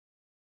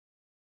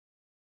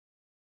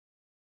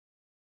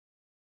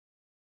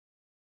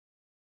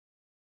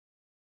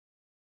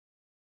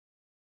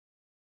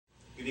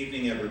Good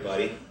evening,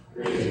 everybody.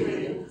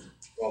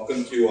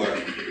 Welcome to our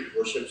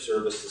worship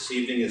service this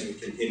evening as we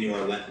continue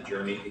our Lenten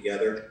journey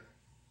together.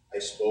 I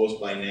suppose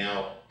by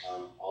now,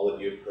 all of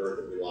you have heard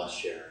that we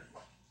lost Sharon.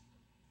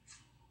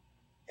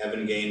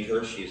 Heaven gained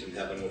her. She's in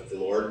heaven with the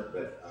Lord,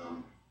 but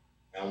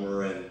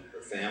Elmer and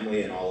her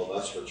family and all of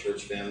us, her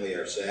church family,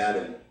 are sad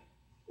and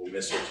we'll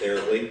miss her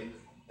terribly.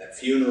 That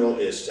funeral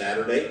is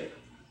Saturday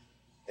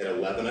at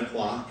 11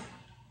 o'clock,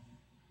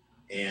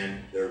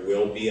 and there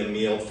will be a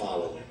meal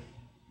following.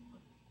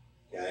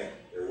 Okay?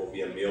 There will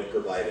be a meal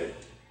provided,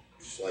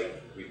 just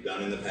like we've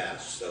done in the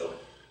past. So,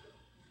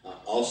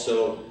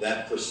 also,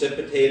 that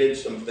precipitated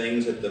some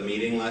things at the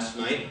meeting last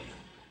night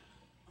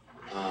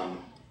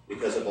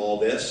because of all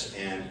this,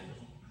 and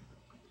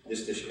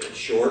just a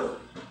short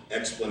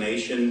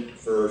explanation.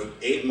 For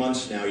 8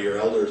 months now, your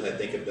elders, I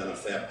think, have done a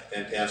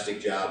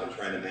fantastic job in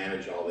trying to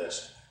manage all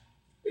this.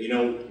 But you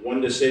know, one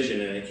decision,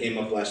 and it came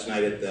up last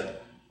night at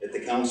the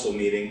council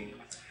meeting,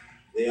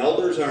 the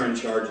elders are in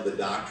charge of the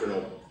doctrine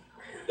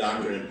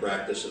and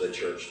practice of the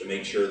church to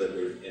make sure that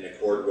we're in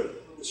accord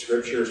with the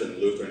scriptures and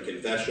Lutheran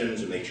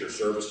confessions and make sure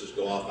services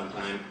go off on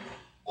time,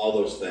 all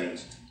those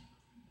things.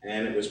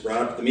 And it was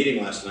brought up at the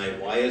meeting last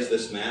night, why is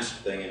this mask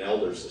thing an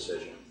elder's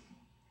decision?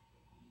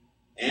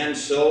 And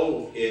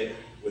so,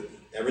 with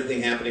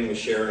everything happening with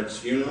Sharon's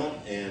funeral,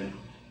 and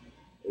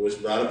it was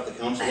brought up at the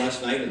council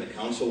last night, and the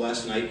council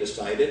last night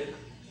decided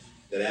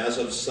that as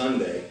of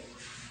Sunday,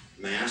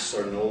 masks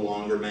are no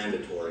longer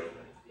mandatory.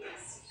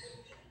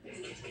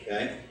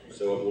 Okay?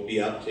 So it will be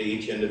up to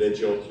each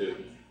individual to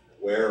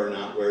wear or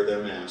not wear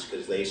their mask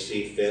as they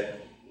see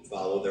fit, and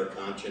follow their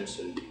conscience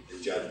and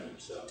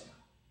judgment. So I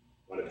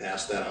want to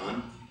pass that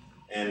on.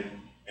 And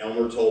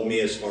Elmer told me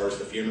as far as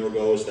the funeral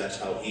goes, that's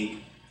how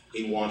he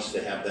wants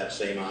to have that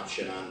same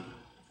option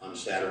on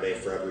Saturday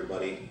for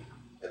everybody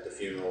at the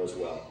funeral as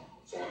well.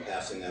 So I'm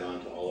passing that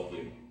on to all of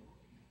you.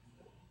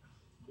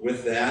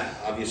 With that,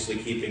 obviously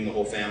keeping the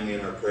whole family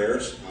in our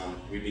prayers,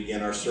 we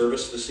begin our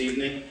service this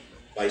evening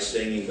by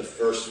singing the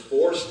first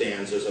 4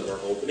 stanzas of our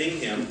opening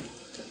hymn,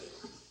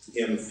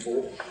 hymn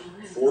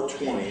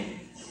 420.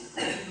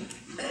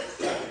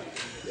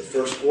 The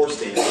first 4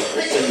 stanzas,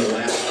 we'll sing the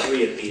last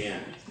 3 at the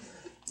end.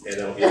 Okay,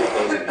 that'll be the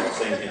closing,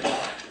 same hymn.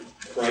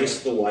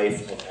 Christ, the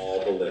life of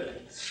all the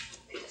living.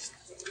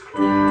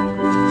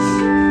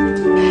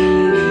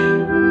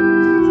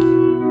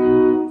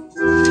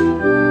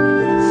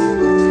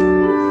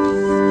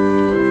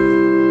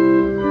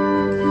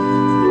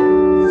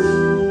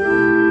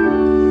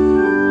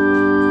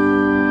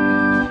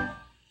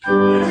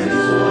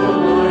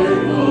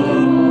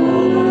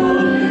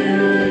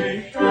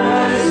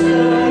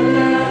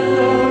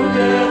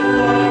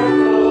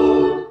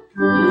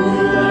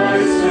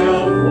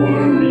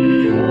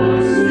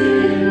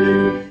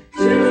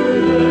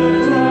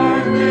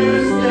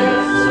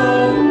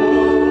 So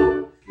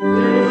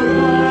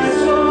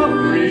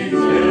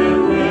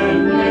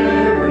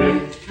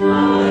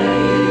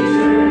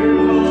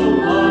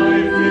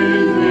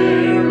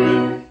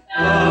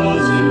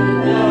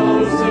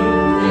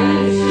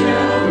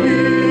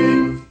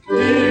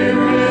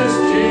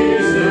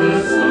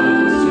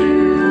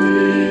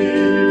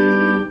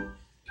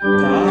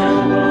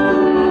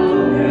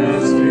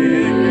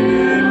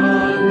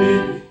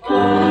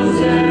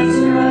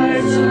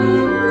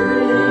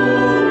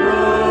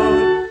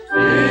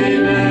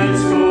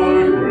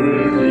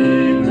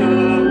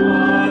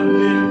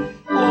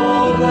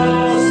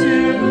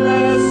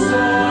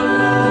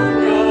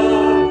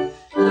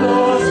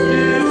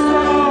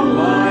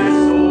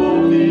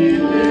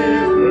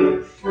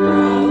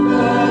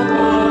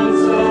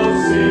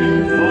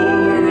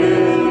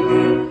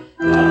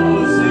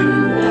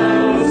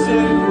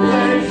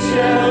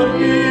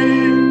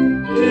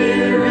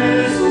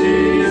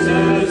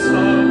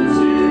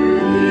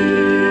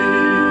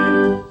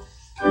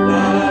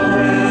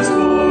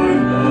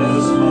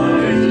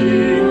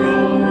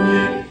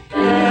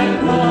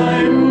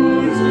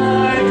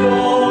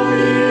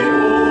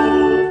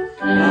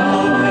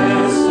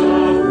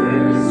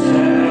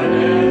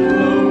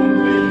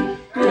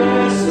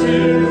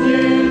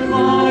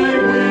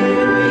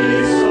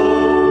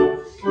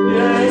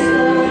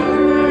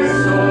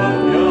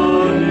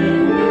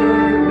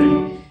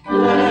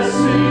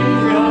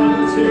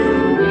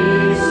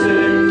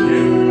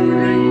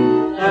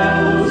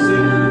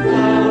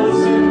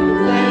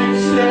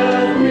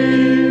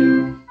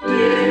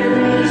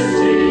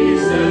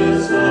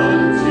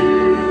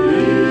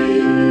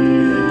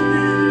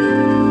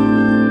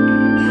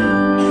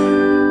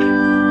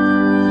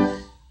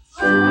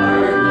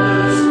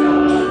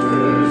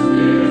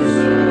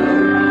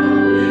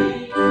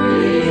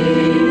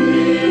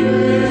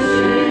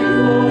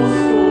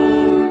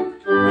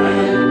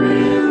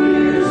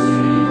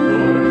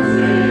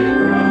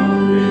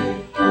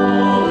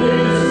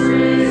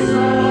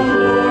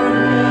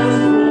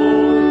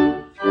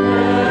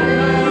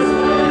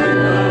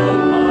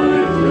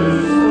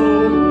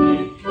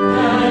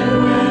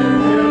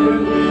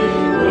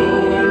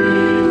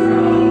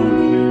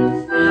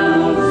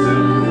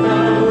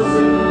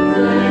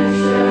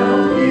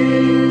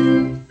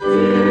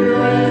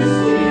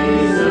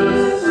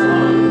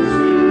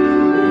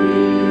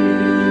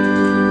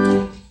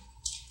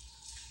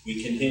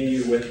We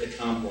continue with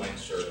the Lenten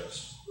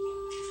Service.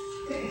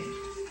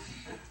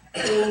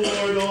 O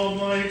Lord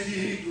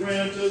Almighty,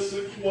 grant us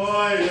a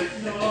quiet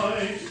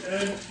night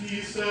and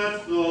peace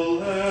at the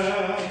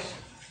last.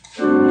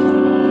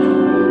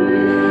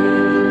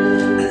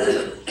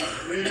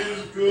 It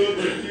is good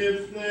to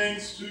give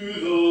thanks to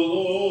the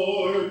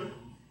Lord.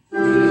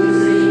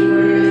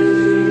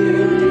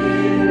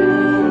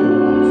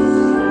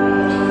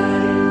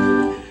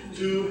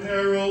 To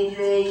herald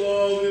your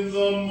love in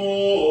the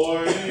morning.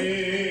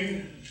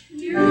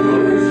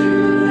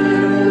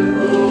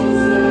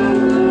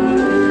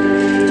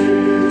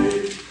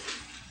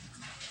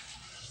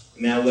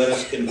 Now let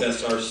us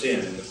confess our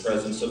sin in the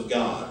presence of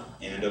God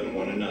and of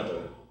one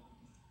another.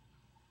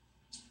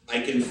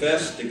 I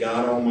confess to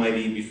God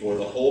Almighty before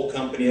the whole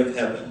company of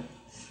heaven,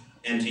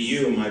 and to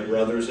you, my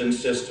brothers and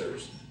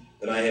sisters,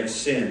 that I have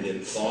sinned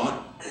in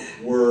thought,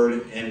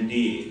 word, and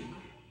deed,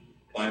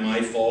 by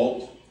my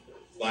fault,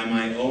 by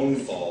my own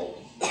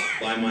fault,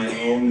 by my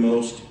own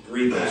most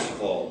grievous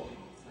fault.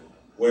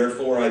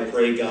 Wherefore I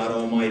pray God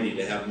Almighty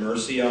to have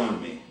mercy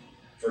on me,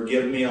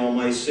 forgive me all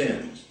my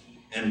sins,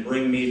 and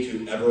bring me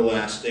to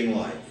everlasting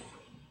life.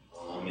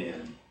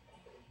 Amen.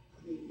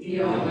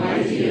 The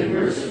Almighty and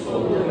merciful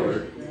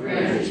Lord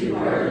grant you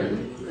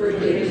pardon,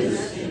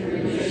 forgiveness, and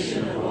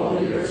remission of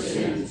all your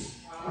sins.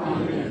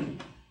 Amen.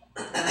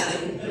 I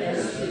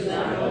confess to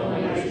God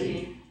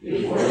Almighty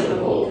before the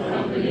whole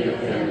company of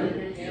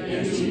heaven,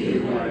 and to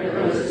you, my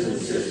brothers and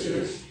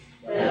sisters,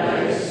 that I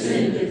have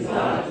sinned in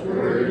thought,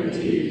 word, and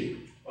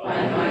deed,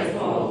 by my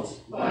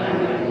fault, by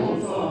my own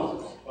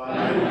fault,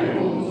 by my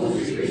own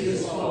most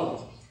grievous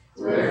fault.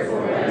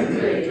 Wherefore I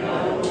pray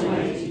God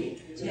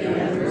Almighty to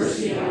have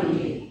mercy on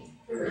me,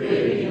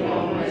 forgive me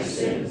all my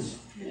sins,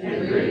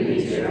 and bring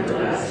me to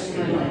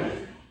everlasting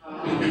life.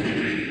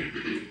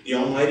 Amen. The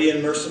Almighty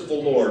and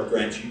merciful Lord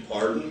grant you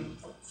pardon,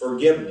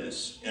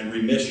 forgiveness, and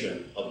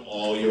remission of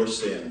all your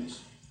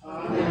sins.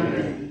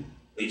 Amen.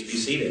 Please be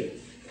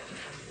seated.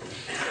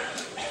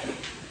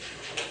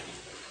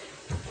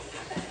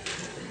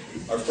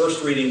 Our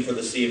first reading for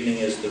this evening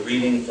is the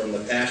reading from the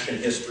Passion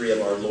history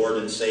of our Lord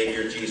and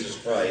Savior Jesus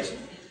Christ,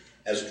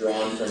 as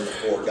drawn from the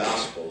four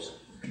Gospels.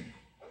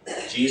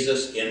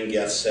 Jesus in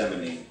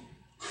Gethsemane.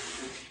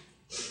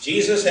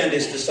 Jesus and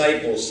his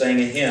disciples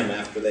sang a hymn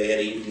after they had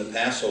eaten the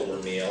Passover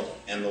meal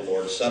and the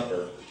Lord's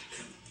Supper.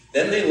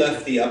 Then they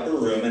left the upper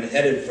room and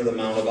headed for the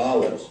Mount of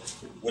Olives,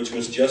 which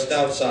was just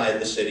outside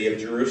the city of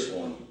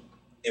Jerusalem.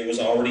 It was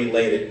already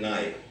late at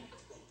night.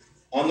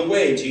 On the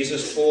way,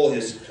 Jesus told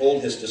his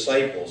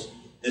disciples,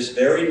 "This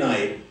very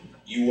night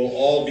you will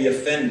all be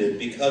offended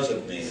because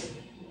of me.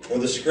 For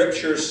the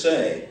scriptures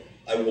say,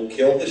 I will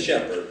kill the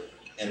shepherd,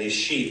 and his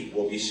sheep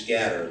will be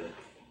scattered.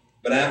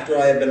 But after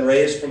I have been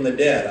raised from the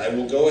dead, I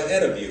will go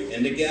ahead of you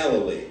into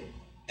Galilee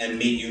and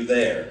meet you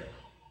there."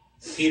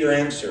 Peter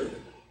answered,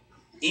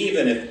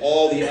 "Even if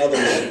all the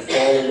others should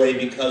fall away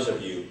because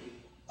of you,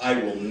 I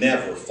will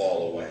never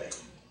fall away."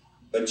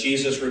 But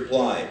Jesus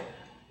replied,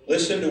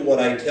 "Listen to what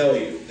I tell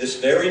you. This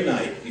very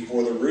night,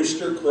 before the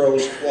rooster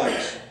crows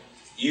twice,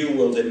 you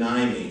will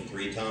deny me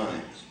 3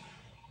 times,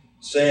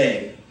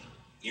 saying,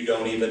 you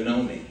don't even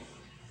know me."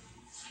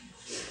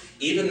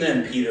 Even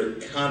then Peter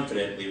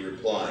confidently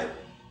replied,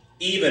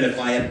 "Even if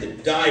I have to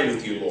die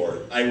with you,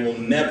 Lord, I will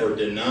never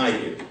deny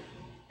you."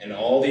 And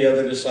all the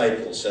other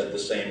disciples said the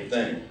same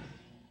thing.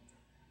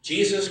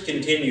 Jesus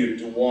continued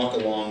to walk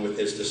along with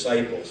his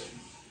disciples.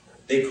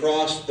 They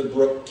crossed the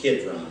brook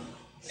Kidron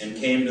and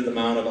came to the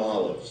Mount of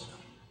Olives.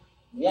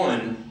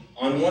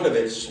 On one of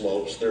its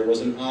slopes there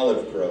was an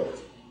olive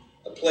grove,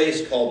 a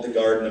place called the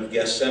Garden of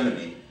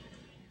Gethsemane.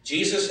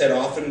 Jesus had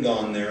often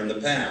gone there in the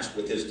past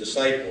with his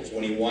disciples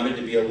when he wanted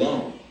to be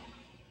alone.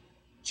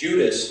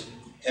 Judas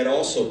had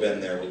also been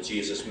there with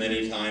Jesus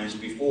many times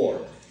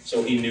before,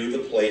 so he knew the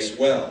place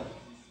well.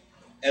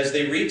 As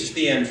they reached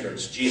the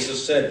entrance,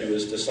 Jesus said to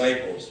his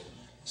disciples,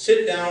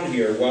 "Sit down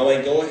here while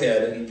I go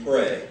ahead and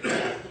pray.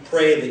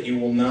 Pray that you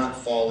will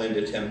not fall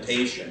into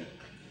temptation."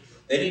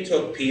 Then he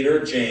took Peter,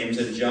 James,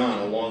 and John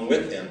along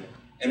with him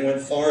and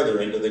went farther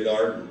into the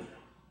garden.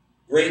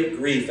 Great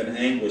grief and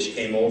anguish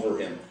came over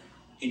him.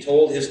 He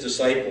told his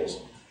disciples,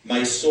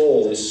 "My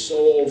soul is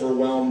so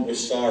overwhelmed with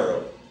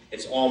sorrow,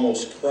 it's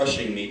almost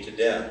crushing me to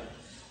death.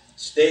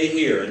 Stay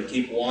here and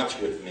keep watch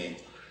with me."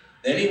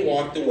 Then he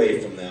walked away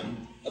from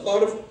them,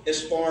 about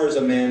as far as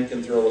a man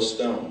can throw a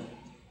stone.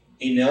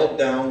 He knelt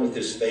down with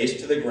his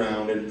face to the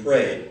ground and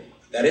prayed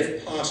that,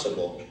 if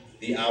possible,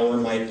 the hour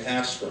might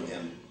pass from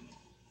him.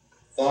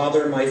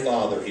 "Father, my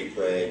Father," he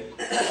prayed,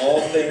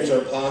 "all things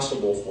are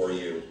possible for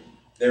you.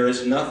 There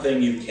is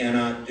nothing you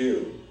cannot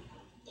do.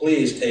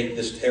 Please take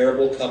this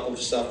terrible cup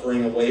of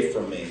suffering away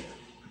from me.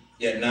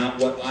 Yet not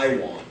what I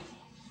want,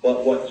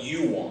 but what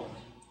you want.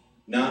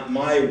 Not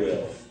my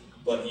will,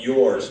 but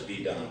yours be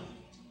done."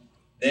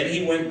 Then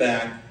he went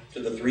back to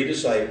the 3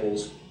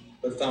 disciples,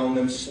 but found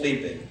them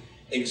sleeping,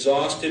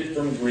 exhausted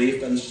from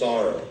grief and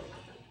sorrow.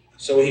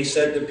 So he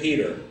said to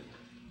Peter,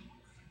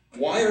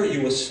 "Why are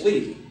you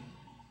asleep?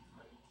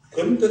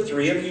 Couldn't the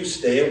three of you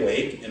stay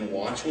awake and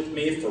watch with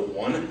me for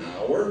 1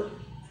 hour?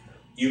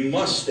 You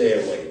must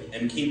stay awake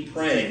and keep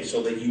praying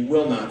so that you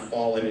will not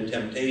fall into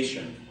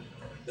temptation.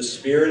 The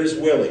spirit is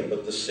willing,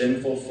 but the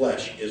sinful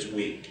flesh is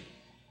weak."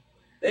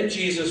 Then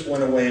Jesus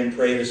went away and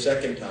prayed a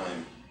second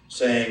time,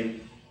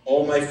 saying,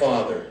 "O my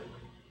Father,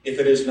 if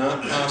it is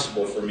not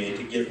possible for me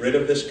to get rid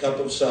of this cup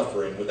of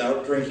suffering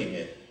without drinking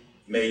it,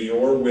 may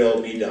your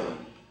will be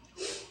done."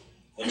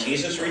 When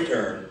Jesus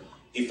returned,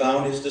 he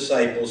found his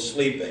disciples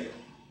sleeping.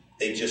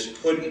 They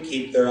just couldn't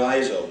keep their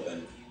eyes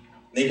open.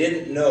 They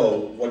didn't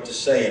know what to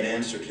say in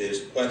answer to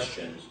his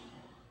questions.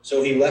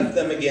 So he left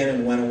them again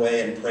and went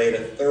away and prayed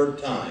a third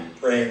time,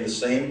 praying the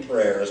same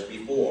prayer as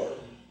before.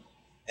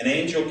 An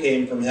angel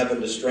came from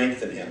heaven to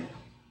strengthen him,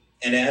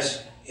 and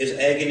as his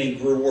agony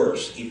grew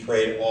worse, he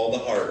prayed all the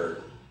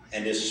harder,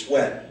 and his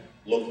sweat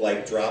looked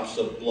like drops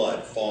of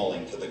blood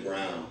falling to the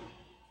ground.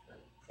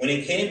 When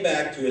he came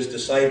back to his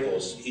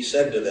disciples, he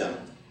said to them,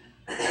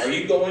 "Are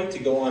you going to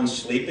go on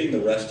sleeping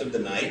the rest of the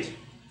night?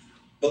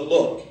 But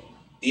look,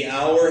 the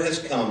hour has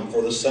come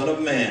for the Son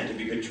of Man to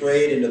be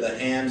betrayed into the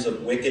hands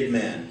of wicked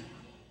men.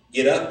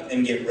 Get up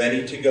and get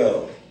ready to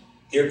go.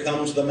 Here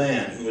comes the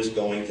man who is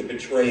going to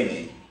betray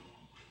me."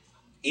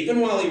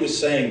 Even while he was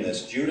saying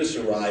this, Judas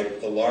arrived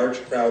with a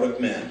large crowd of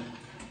men.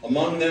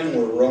 Among them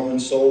were Roman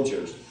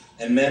soldiers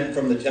and men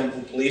from the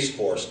temple police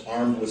force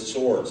armed with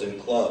swords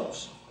and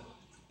clubs.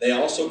 They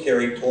also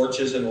carried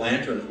torches and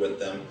lanterns with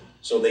them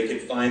so they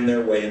could find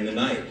their way in the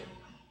night.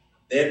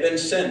 They had been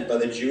sent by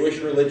the Jewish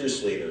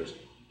religious leaders,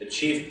 the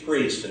chief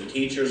priests and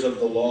teachers of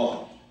the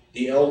law,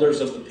 the elders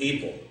of the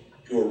people,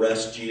 to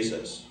arrest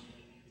Jesus.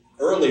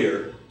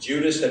 Earlier,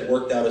 Judas had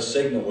worked out a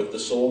signal with the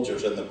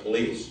soldiers and the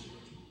police.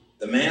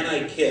 "The man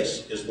I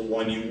kiss is the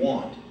one you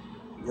want.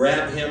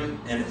 Grab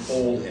him and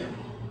hold him."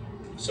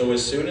 So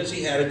as soon as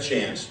he had a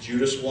chance,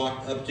 Judas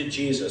walked up to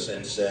Jesus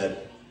and said,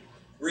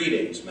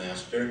 "Greetings,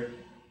 Master,"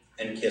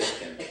 and kissed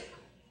him.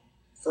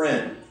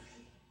 "Friend,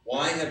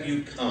 why have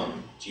you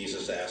come?"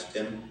 Jesus asked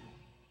him.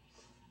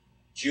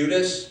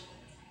 "Judas,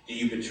 do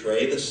you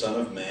betray the Son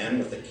of Man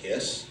with a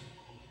kiss?"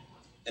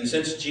 And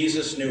since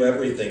Jesus knew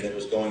everything that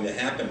was going to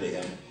happen to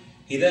him,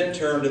 he then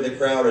turned to the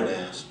crowd and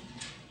asked,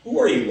 "Who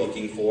are you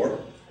looking for?"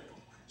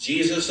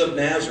 "Jesus of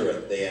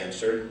Nazareth," they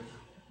answered.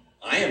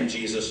 "I am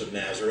Jesus of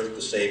Nazareth,"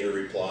 the Savior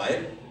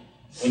replied.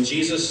 When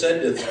Jesus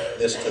said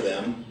this to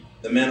them,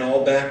 the men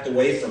all backed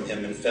away from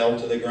him and fell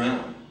to the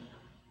ground.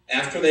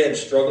 After they had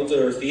struggled to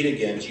their feet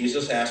again,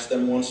 Jesus asked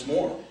them once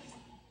more,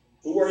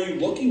 "Who are you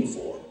looking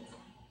for?"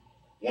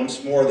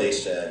 Once more they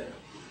said,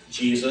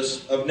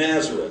 "Jesus of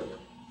Nazareth."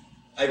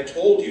 "I've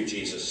told you,"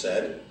 Jesus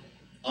said.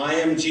 "I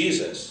am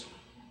Jesus."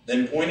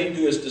 Then pointing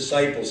to his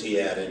disciples, he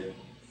added,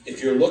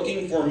 "If you're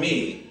looking for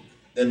me,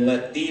 then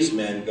let these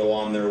men go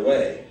on their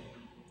way."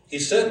 He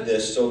said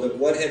this so that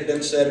what had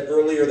been said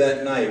earlier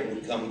that night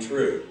would come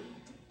true.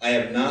 "I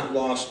have not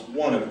lost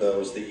one of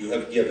those that you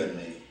have given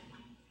me."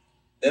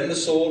 Then the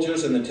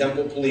soldiers and the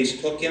temple police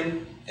took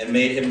him and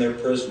made him their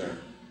prisoner.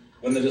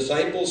 When the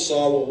disciples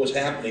saw what was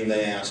happening,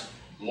 they asked,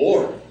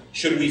 "Lord,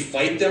 should we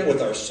fight them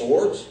with our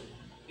swords?"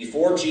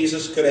 Before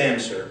Jesus could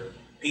answer,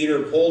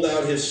 Peter pulled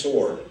out his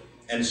sword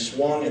and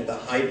swung at the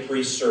high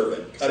priest's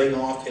servant, cutting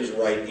off his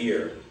right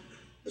ear.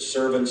 The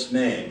servant's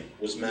name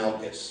was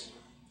Malchus.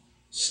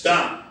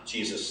 "Stop,"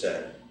 Jesus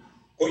said.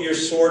 "Put your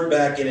sword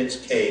back in its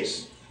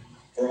case,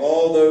 for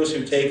all those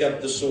who take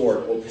up the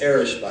sword will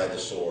perish by the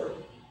sword.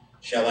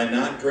 Shall I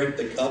not drink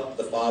the cup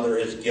the Father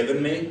has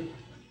given me?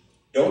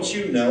 Don't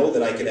you know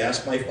that I could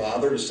ask my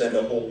Father to send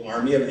a whole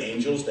army of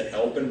angels to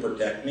help and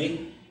protect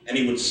me, and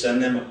he would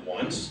send them at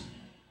once?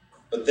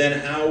 But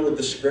then how would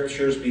the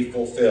scriptures be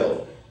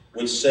fulfilled,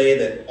 which say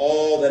that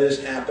all that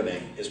is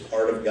happening is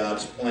part of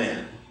God's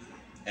plan?"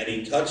 And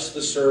he touched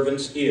the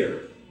servant's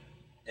ear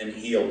and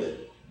healed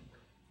it.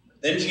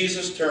 Then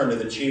Jesus turned to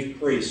the chief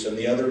priests and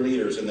the other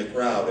leaders in the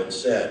crowd and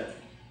said,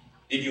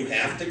 "Did you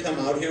have to come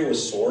out here with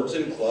swords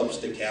and clubs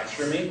to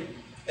capture me,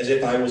 as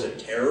if I was a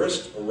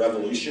terrorist or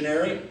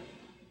revolutionary?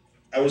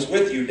 I was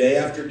with you day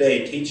after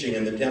day teaching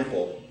in the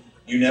temple.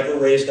 You never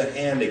raised a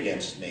hand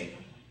against me.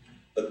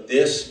 But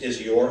this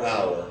is your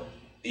hour,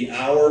 the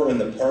hour when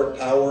the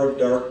power of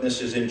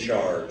darkness is in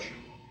charge.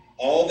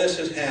 All this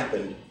has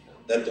happened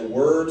that the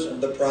words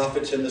of the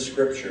prophets in the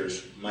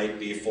scriptures might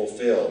be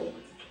fulfilled."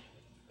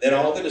 Then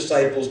all the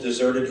disciples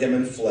deserted him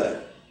and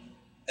fled.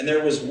 And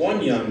there was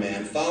one young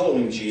man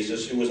following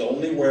Jesus who was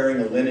only wearing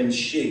a linen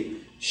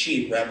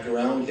sheet wrapped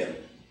around him.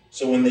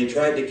 So when they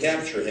tried to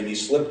capture him, he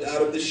slipped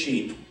out of the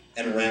sheet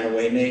and ran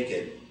away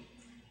naked.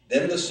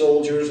 Then the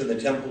soldiers and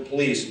the temple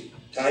police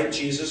tied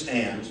Jesus'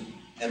 hands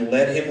and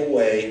led him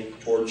away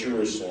toward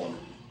Jerusalem,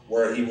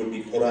 where he would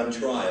be put on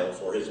trial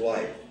for his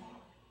life.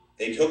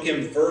 They took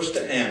him first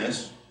to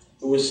Annas,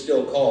 who was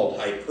still called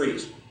high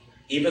priest,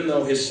 even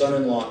though his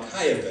son-in-law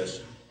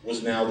Caiaphas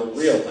was now the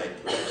real high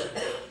priest.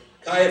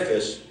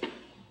 Caiaphas,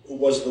 who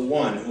was the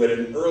one who at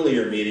an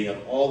earlier meeting of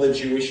all the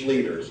Jewish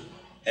leaders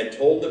had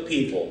told the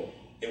people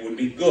it would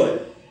be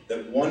good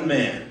that one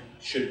man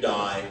should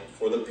die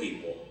for the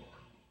people.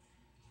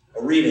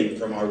 A reading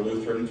from our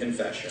Lutheran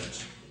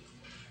confessions.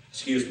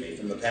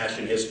 From the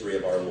Passion History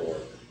of our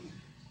Lord.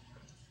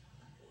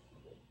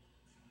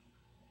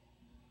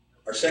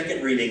 Our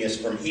second reading is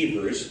from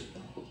Hebrews,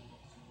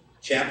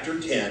 chapter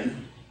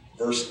 10,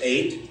 verse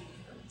 8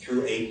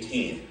 through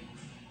 18.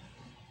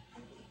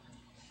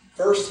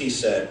 First he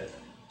said,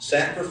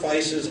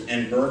 "Sacrifices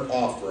and burnt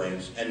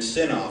offerings and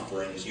sin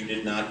offerings you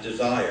did not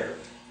desire,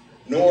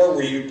 nor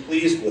were you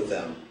pleased with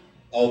them,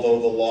 although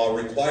the law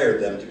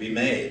required them to be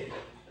made."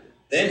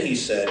 Then he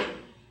said,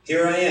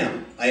 "Here I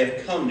am, I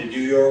have come to do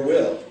your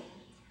will."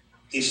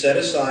 He set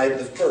aside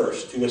the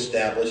first to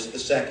establish the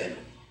second,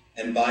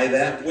 and by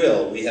that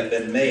will we have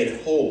been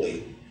made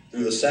holy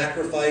through the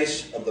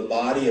sacrifice of the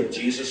body of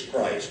Jesus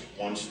Christ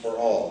once for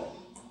all.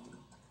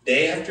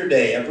 Day after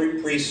day,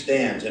 every priest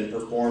stands and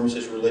performs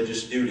his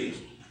religious duties.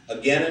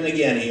 Again and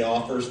again he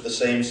offers the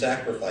same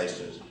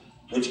sacrifices,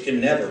 which can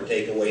never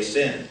take away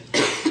sin.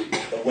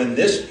 But when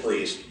this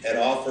priest had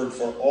offered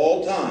for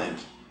all time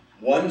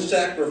one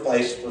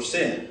sacrifice for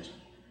sins,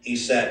 he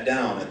sat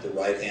down at the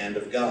right hand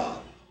of God.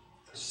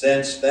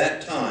 Since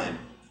that time,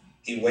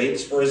 he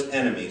waits for his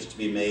enemies to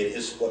be made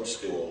his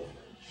footstool.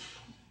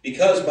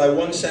 Because by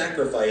one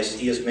sacrifice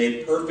he has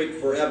made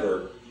perfect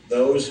forever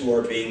those who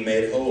are being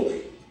made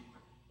holy.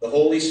 The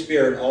Holy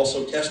Spirit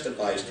also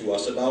testifies to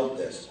us about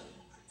this.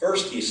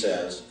 First he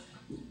says,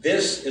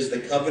 "This is the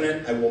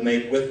covenant I will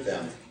make with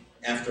them.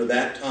 After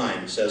that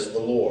time, says the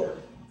Lord,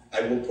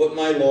 I will put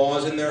my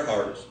laws in their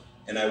hearts,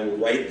 and I will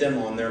write them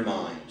on their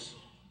minds."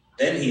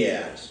 Then he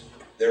adds,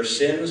 "Their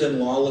sins and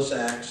lawless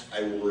acts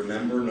I will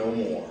remember no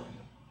more."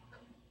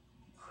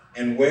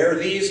 And where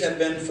these have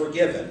been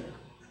forgiven,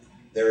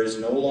 there is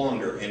no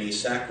longer any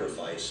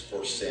sacrifice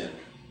for sin.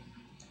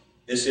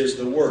 This is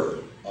the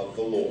word of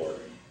the Lord.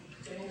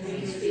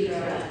 Thanks be to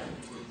God.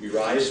 We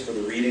rise for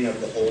the reading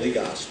of the Holy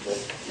Gospel.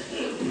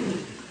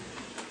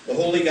 The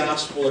Holy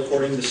Gospel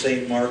according to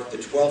St. Mark, the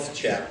 12th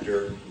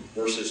chapter,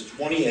 verses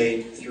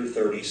 28 through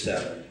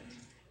 37.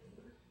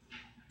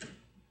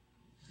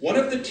 One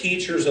of the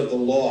teachers of the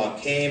law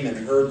came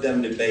and heard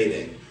them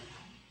debating.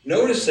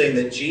 Noticing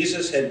that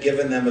Jesus had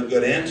given them a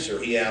good answer,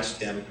 he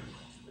asked him,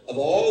 "Of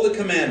all the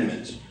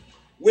commandments,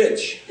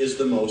 which is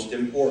the most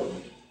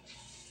important?"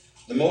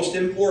 "The most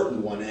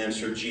important one,"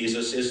 answered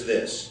Jesus, "is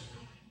this.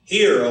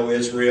 Hear, O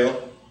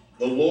Israel,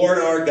 the Lord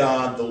our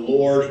God, the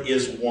Lord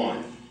is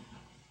one.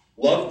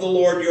 Love the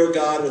Lord your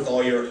God with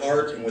all your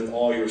heart and with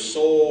all your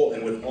soul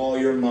and with all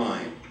your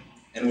mind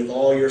and with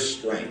all your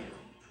strength.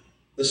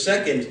 The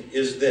second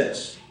is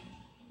this.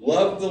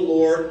 Love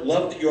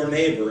your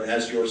neighbor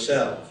as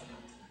yourself.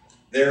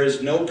 There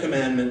is no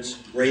commandments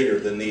greater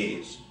than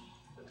these."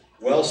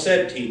 "Well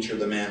said, teacher,"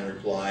 the man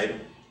replied.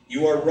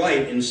 "You are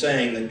right in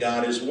saying that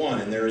God is one,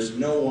 and there is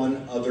no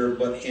other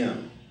but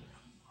him.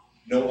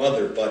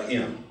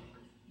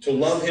 To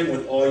love him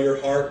with all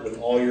your heart, with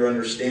all your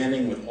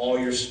understanding, with all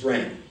your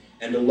strength,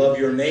 and to love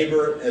your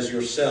neighbor as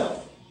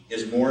yourself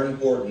is more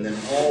important than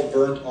all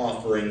burnt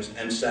offerings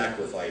and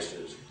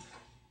sacrifices."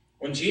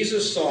 When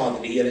Jesus saw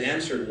that he had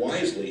answered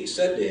wisely, he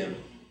said to him,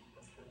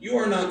 "You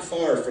are not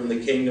far from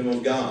the kingdom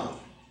of God."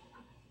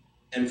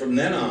 And from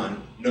then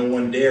on, no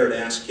one dared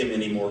ask him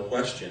any more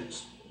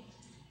questions.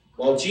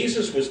 While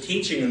Jesus was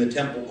teaching in the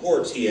temple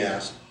courts, he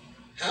asked,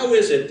 "How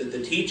is it that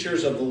the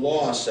teachers of the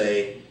law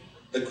say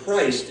the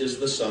Christ is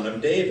the son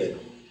of David?"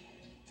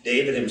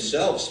 David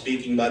himself,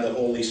 speaking by the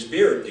Holy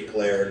Spirit,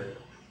 declared,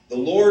 "The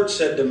Lord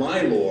said to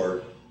my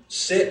Lord,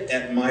 'Sit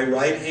at my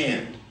right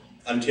hand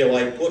until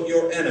I put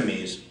your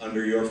enemies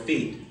under your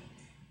feet.'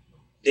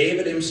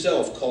 David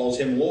himself calls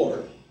him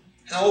Lord.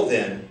 How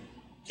then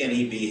can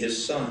he be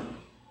his son?"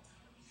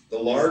 The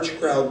large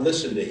crowd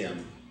listened to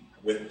him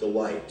with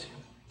delight.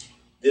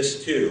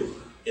 This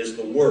too is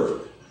the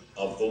word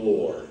of the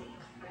Lord.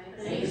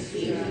 Thanks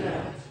be to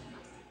God.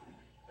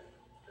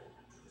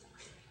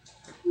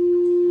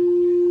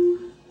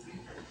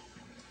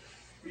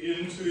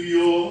 Into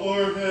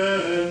your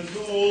hands,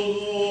 O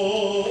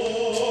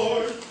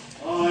Lord,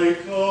 I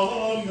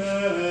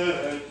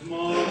commend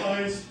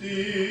my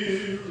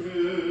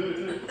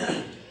spirit.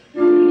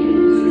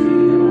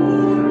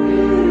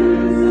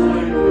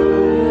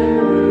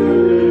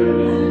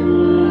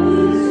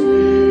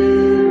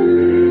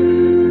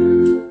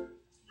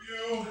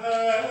 You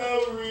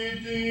have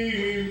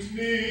redeemed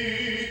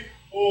me,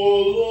 O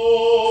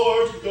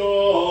Lord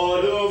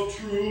God of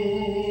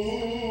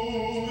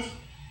truth.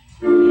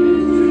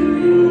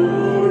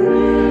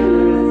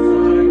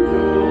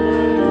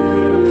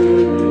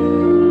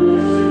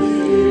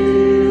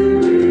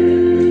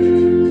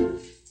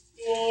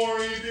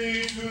 Glory be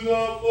to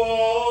the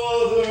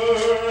Father,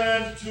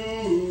 and to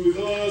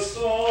the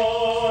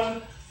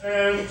Son,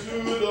 and to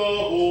the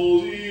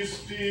Holy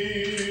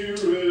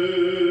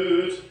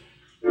Spirit.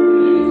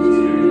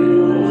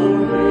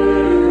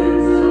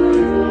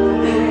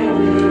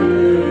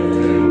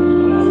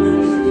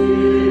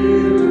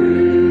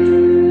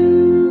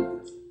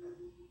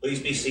 Please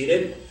be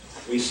seated.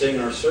 We sing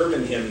our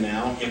sermon hymn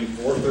now, hymn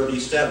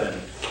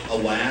 437,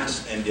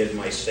 "Alas, and did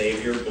my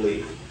Savior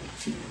bleed."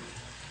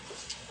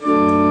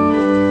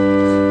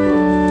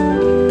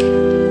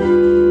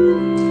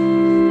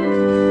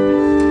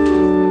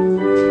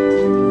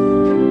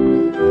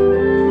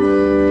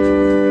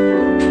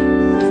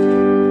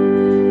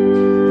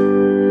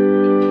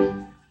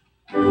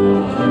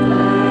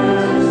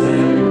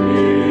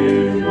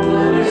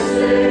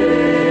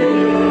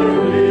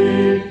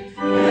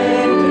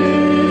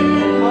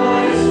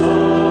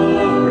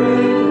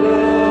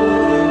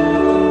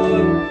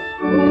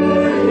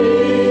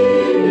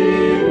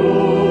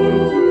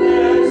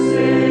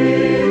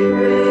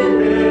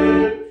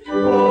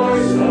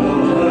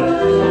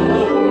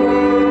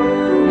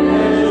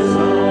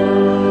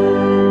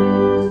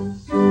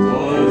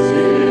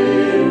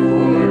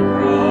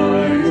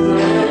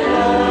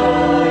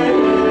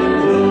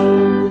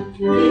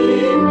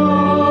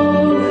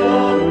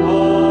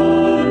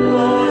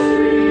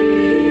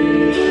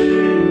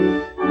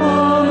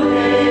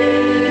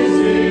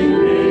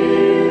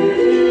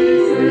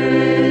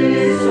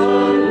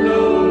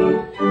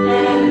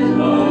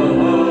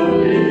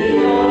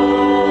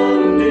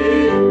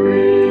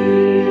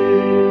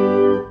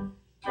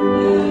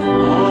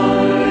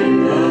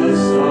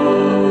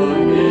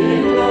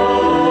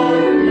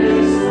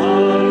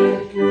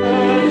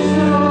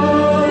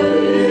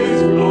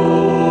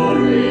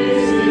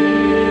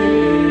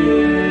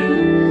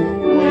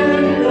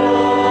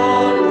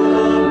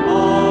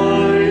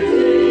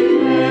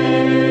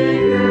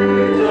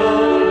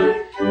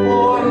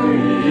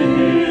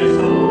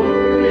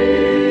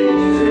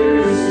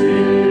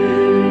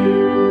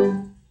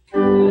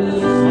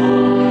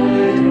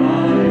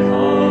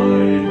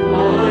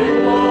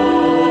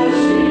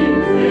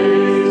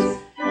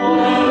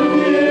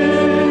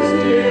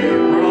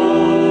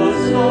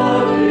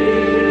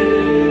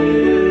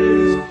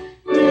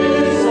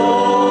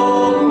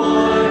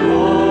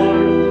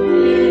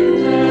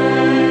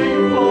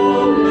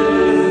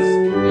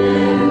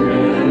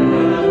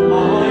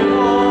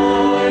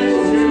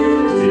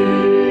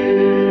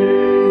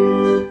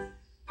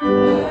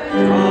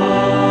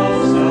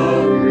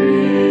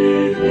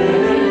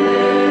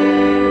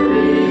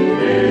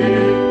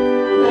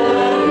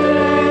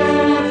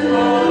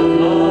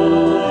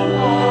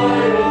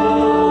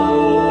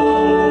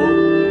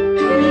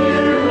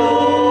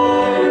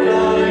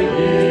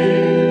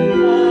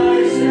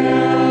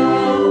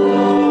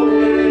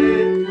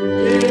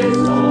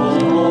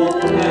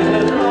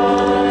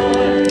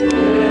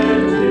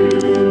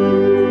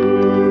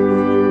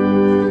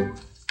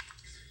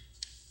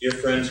 Dear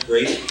friends,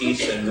 grace,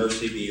 peace, and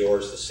mercy be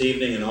yours this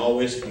evening and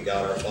always from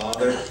God our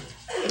Father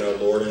and our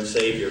Lord and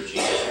Savior,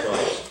 Jesus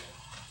Christ.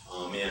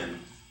 Amen.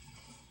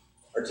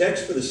 Our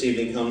text for this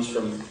evening comes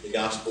from the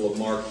Gospel of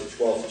Mark, the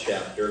 12th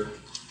chapter,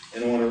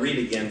 and I want to read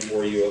again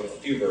for you a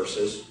few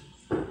verses.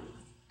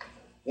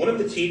 One of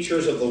the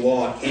teachers of the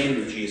law came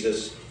to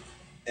Jesus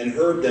and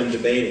heard them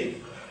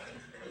debating.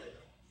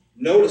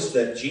 Notice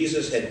that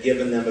Jesus had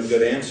given them a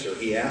good answer.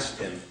 He asked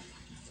him,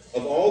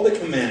 "Of all the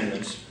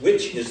commandments,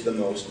 which is the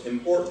most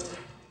important?"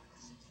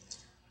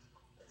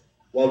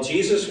 While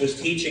Jesus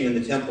was teaching in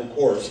the temple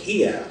courts,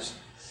 he asked,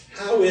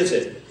 "How is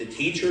it the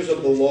teachers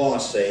of the law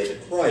say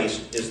that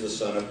Christ is the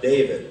son of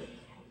David?"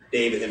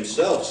 David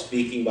himself,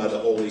 speaking by the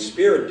Holy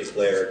Spirit,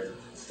 declared,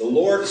 "The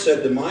Lord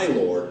said to my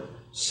Lord,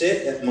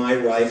 'Sit at my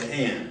right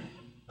hand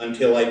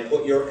until I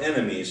put your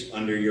enemies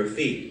under your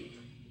feet.'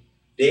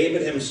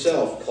 David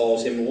himself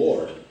calls him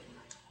Lord.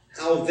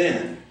 How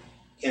then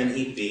can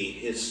he be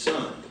his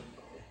son?"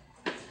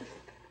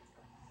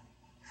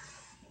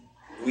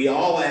 We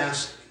all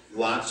ask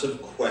lots of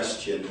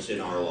questions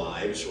in our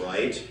lives,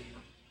 right?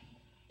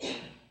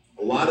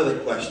 A lot of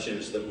the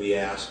questions that we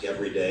ask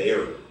every day,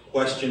 or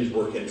questions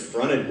we're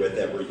confronted with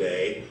every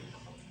day,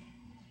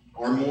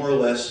 are more or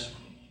less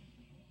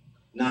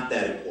not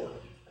that important,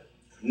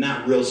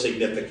 not real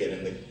significant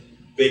in the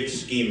big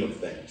scheme of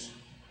things.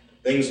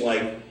 Things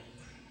like,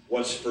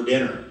 what's for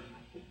dinner?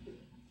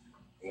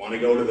 You want to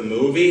go to the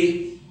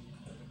movie?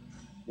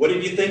 What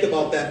did you think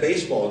about that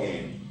baseball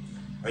game?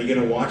 Are you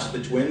going to watch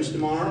the Twins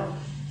tomorrow?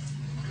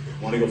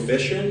 Want to go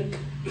fishing?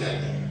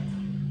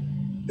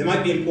 They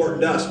might be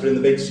important to us, but in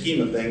the big scheme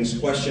of things,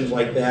 questions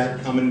like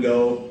that come and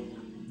go.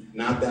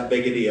 Not that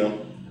big a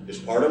deal.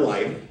 Just part of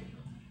life.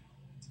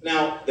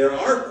 Now, there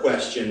are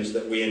questions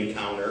that we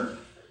encounter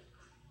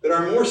that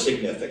are more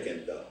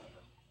significant, though.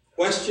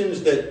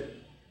 Questions that,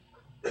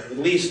 at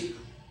least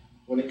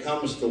when it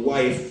comes to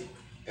life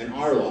and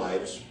our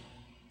lives,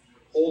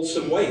 hold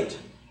some weight.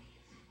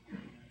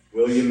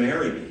 Will you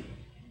marry me?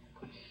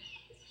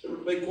 Sort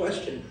of a big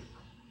question.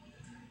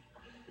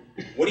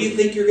 What do you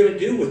think you're going to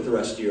do with the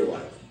rest of your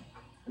life?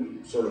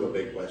 Sort of a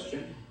big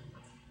question.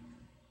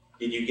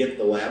 Did you get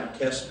the lab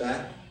test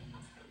back?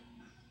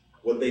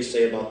 What did they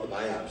say about the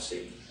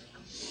biopsy?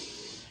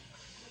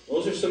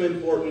 Those are some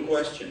important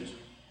questions.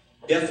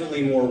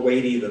 Definitely more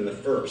weighty than the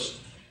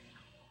first.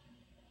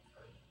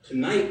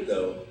 Tonight,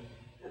 though,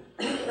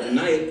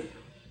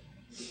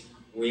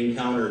 we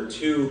encounter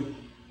two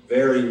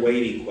very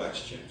weighty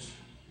questions.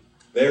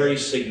 Very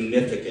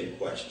significant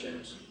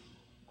questions.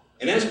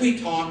 And as we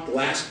talked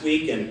last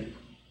week and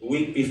the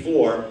week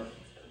before,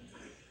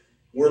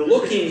 we're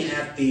looking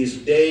at these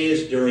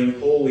days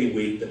during Holy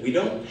Week that we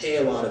don't pay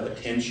a lot of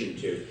attention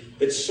to,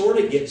 that sort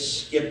of get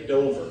skipped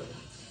over.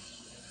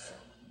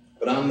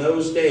 But on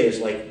those days,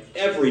 like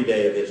every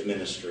day of his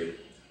ministry,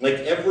 like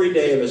every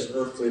day of his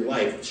earthly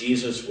life,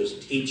 Jesus was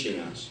teaching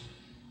us,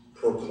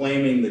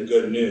 proclaiming the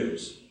good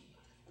news,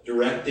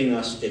 directing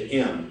us to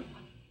him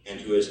and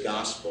to his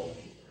gospel.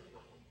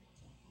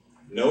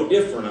 No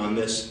different on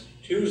this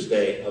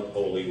Tuesday of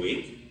Holy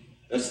Week.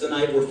 That's the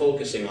night we're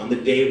focusing on, the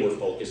day we're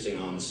focusing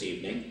on this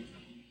evening.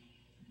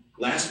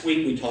 Last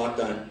week we talked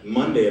on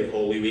Monday of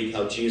Holy Week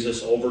how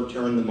Jesus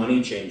overturned the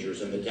money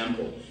changers in the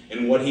temple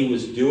and what he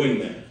was doing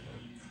there.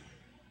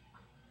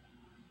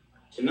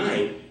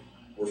 Tonight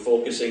we're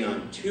focusing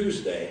on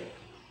Tuesday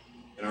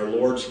and our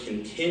Lord's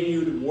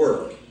continued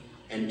work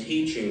and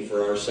teaching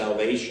for our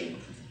salvation.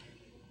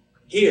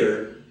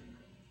 Here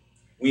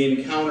we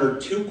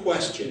encounter two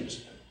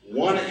questions.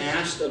 One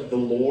asked of the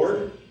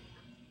Lord,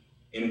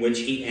 in which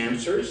he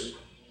answers,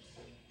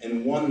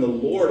 and one the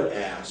Lord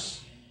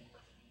asks,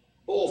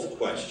 both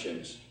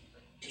questions,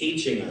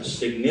 teaching us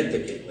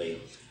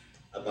significantly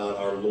about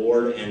our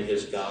Lord and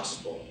his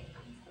gospel.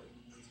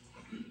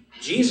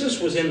 Jesus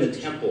was in the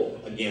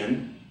temple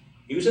again.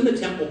 He was in the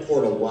temple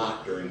court a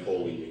lot during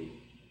Holy Week.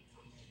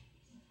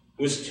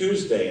 It was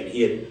Tuesday, and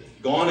he had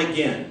gone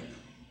again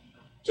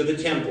to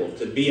the temple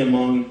to be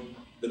among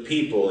the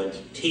people and to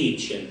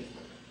teach and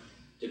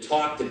to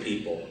talk to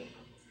people.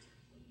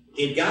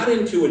 He had got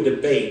into a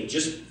debate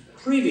just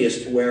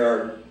previous to where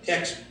our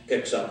text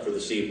picks up for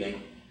this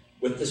evening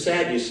with the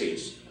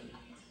Sadducees.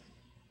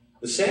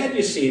 The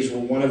Sadducees were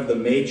one of the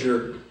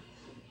major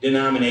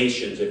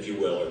denominations, if you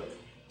will, or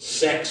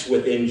sects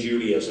within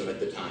Judaism at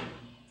the time.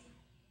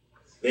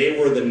 They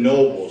were the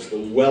nobles, the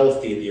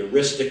wealthy, the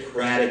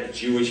aristocratic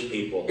Jewish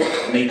people,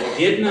 and they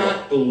did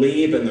not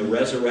believe in the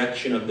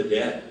resurrection of the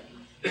dead.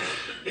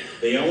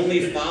 They only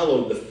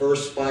followed the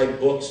first 5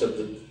 books of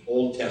the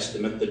Old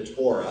Testament, the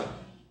Torah.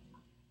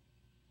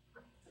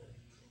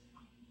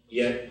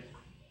 Yet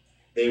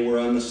they were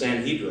on the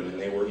Sanhedrin,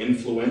 and they were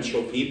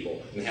influential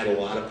people and had a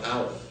lot of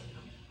power.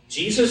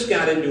 Jesus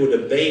got into a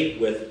debate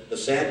with the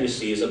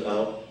Sadducees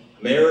about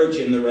marriage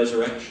and the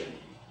resurrection.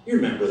 You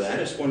remember that.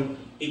 It's when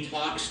he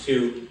talks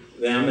to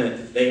them,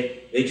 and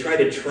they try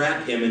to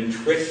trap him and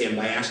trick him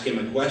by asking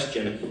him a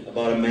question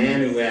about a man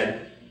who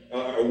had,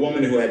 a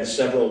woman who had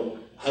several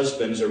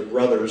husbands or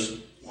brothers,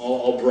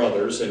 all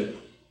brothers, and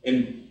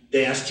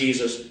they asked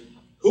Jesus,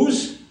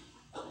 Who's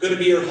going to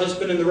be your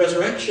husband in the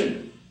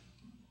resurrection?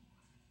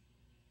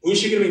 Who's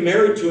she going to be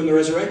married to in the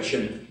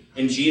resurrection?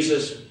 And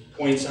Jesus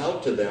points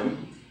out to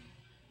them.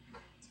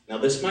 Now,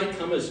 this might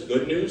come as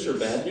good news or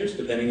bad news,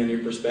 depending on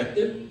your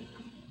perspective.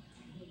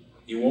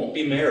 You won't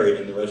be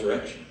married in the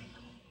resurrection.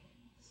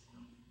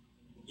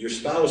 Your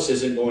spouse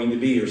isn't going to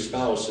be your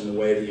spouse in the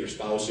way that your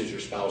spouse is your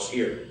spouse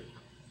here.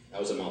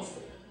 That was a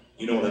mouthful.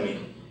 You know what I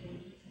mean?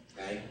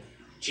 Okay?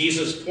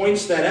 Jesus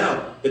points that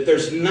out, that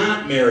there's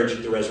not marriage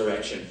at the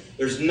resurrection.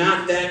 There's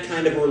not that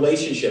kind of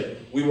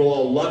relationship. We will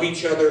all love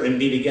each other and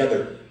be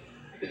together.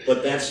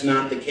 But that's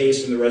not the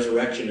case in the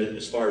resurrection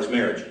as far as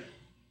marriage.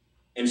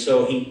 And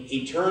so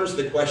he turns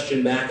the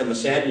question back on the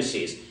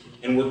Sadducees.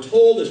 And we're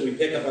told as we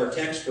pick up our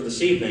text for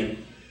this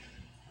evening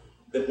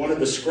that one of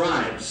the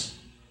scribes,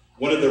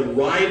 one of the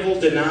rival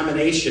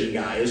denomination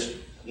guys,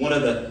 one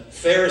of the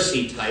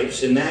Pharisee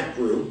types in that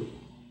group,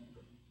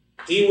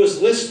 he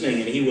was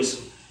listening and he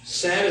was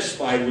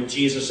satisfied with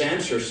Jesus'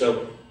 answer.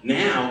 So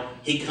now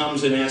he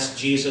comes and asks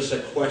Jesus a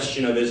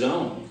question of his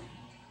own.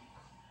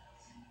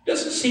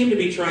 Doesn't seem to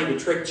be trying to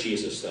trick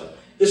Jesus, though.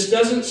 This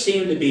doesn't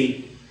seem to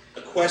be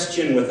a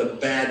question with a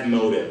bad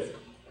motive.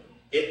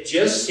 It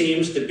just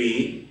seems to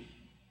be,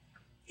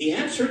 he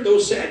answered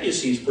those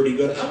Sadducees pretty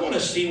good. I want to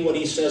see what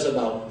he says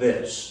about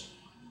this.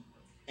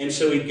 And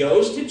so he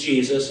goes to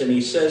Jesus and he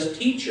says,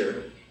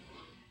 "Teacher,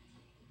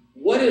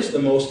 what is the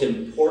most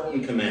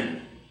important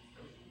commandment?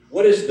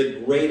 What is the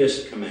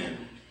greatest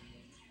commandment?"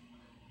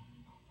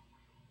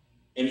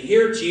 And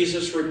here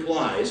Jesus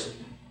replies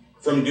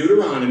from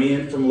Deuteronomy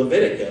and from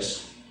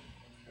Leviticus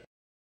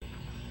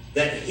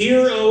that,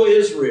 "Hear, O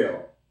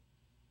Israel,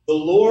 the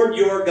Lord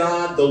your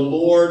God, the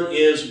Lord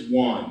is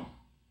one."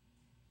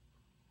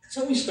 That's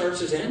how he starts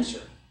his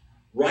answer.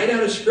 Right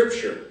out of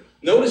Scripture.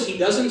 Notice he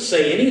doesn't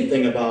say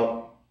anything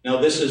about, now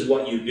this is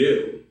what you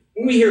do.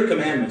 When we hear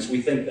commandments,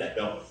 we think that,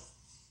 don't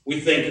we? We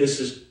think this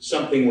is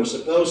something we're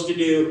supposed to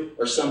do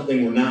or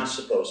something we're not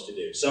supposed to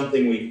do.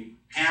 Something we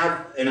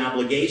have an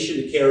obligation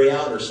to carry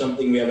out or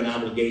something we have an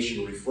obligation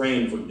to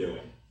refrain from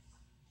doing.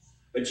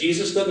 But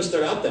Jesus doesn't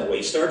start out that way.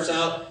 He starts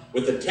out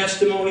with a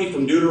testimony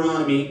from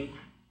Deuteronomy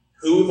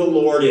who the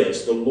Lord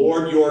is. The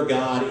Lord your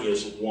God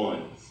is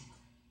one.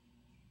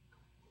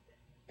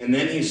 And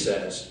then he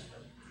says,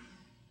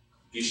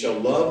 "You shall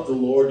love the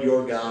Lord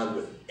your God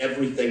with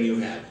everything you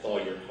have, with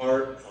all your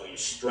heart, with all your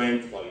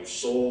strength, with all your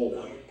soul, with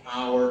all your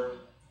power."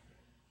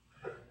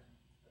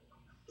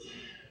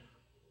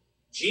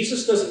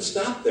 Jesus doesn't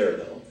stop there,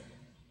 though.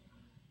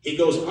 He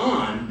goes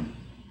on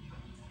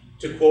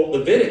to quote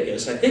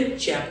Leviticus, I think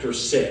chapter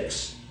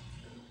 6.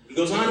 He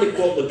goes on to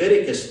quote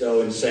Leviticus,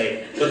 though, and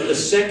say, "But the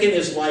second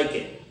is like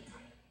it.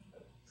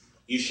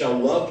 You shall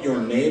love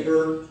your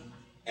neighbor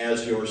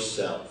as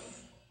yourself.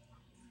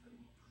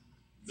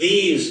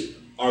 These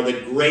are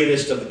the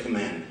greatest of the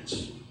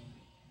commandments."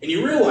 And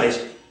you realize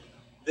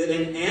that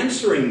in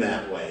answering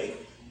that way,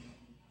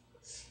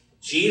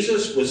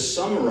 Jesus was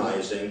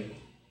summarizing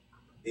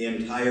the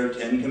entire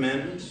 10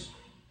 Commandments.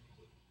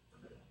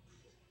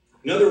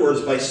 In other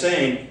words, by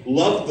saying,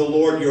 "Love the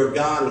Lord your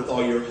God with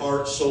all your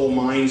heart, soul,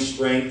 mind,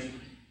 strength,"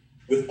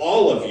 with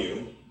all of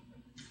you,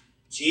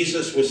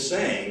 Jesus was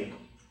saying,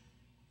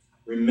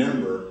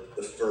 remember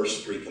the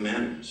first 3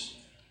 commandments.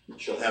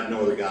 Shall have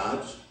no other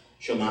gods.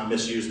 Shall not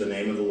misuse the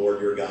name of the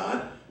Lord your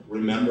God.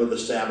 Remember the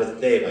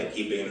Sabbath day by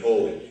keeping it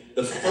holy.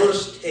 The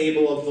first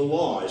table of the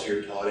law, as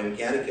you're taught in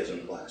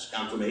catechism class,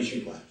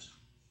 confirmation class.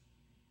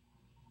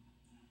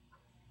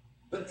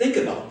 But think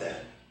about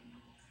that.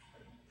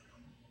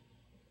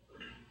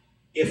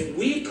 If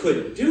we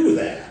could do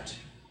that,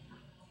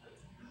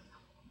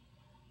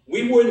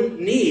 we wouldn't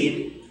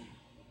need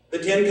the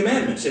 10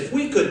 Commandments. If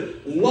we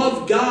could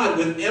love God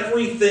with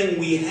everything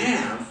we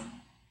have,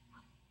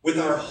 with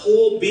our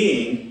whole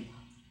being,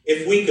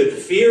 if we could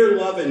fear,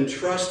 love, and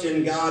trust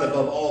in God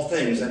above all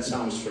things, that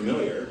sounds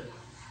familiar,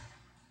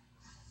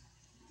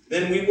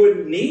 then we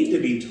wouldn't need to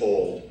be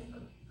told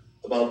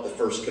about the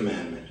first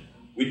commandment.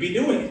 We'd be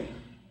doing it.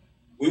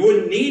 We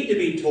wouldn't need to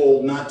be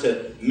told not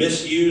to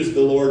misuse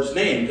the Lord's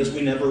name, because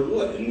we never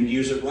would, and we'd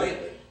use it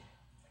rightly.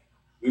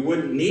 We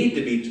wouldn't need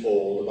to be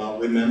told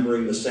about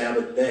remembering the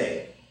Sabbath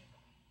day,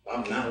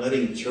 about not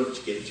letting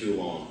church get too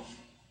long,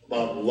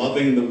 about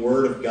loving the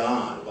Word of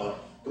God, about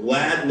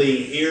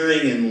gladly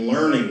hearing and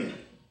learning it.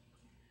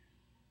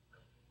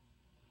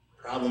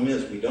 Problem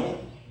is, we don't.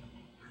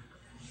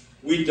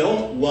 We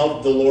don't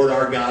love the Lord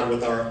our God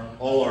with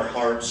all our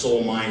heart,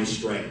 soul, mind,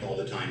 strength all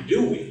the time,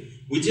 do we?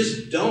 We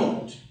just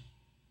don't.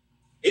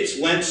 It's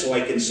Lent so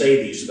I can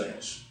say these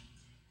things.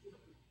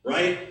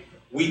 Right?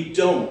 We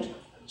don't.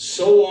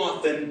 So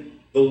often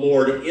the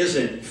Lord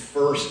isn't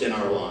first in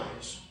our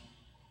lives.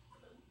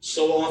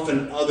 So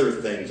often other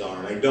things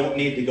are. And I don't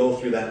need to go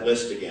through that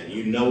list again.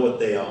 You know what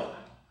they are.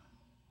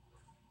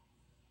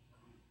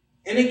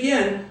 And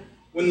again,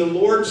 when the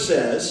Lord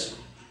says,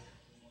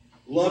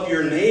 "Love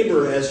your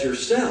neighbor as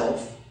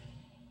yourself,"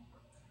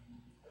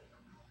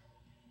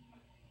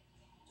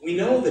 we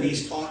know that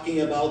he's talking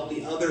about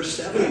the other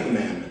 7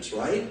 commandments,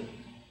 right?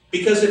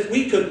 Because if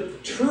we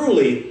could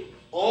truly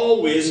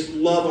always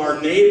love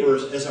our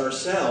neighbors as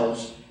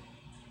ourselves,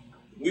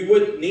 we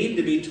wouldn't need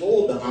to be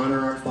told to honor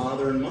our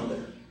father and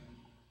mother.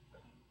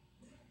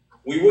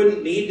 We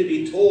wouldn't need to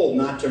be told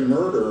not to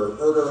murder or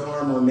hurt or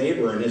harm our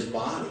neighbor in his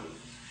body.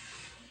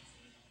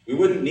 We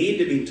wouldn't need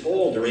to be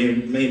told to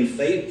remain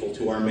faithful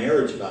to our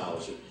marriage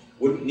vows.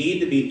 We wouldn't need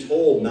to be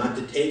told not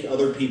to take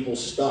other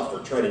people's stuff or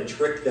try to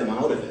trick them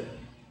out of it.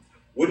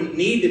 Wouldn't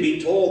need to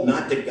be told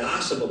not to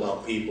gossip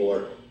about people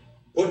or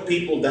put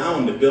people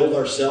down to build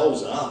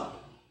ourselves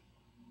up.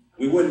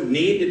 We wouldn't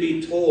need to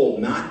be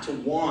told not to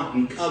want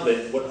and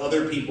covet what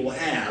other people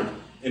have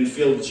and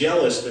feel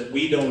jealous that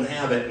we don't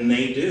have it and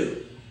they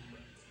do.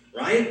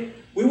 Right?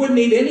 We wouldn't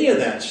need any of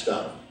that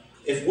stuff.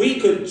 If we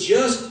could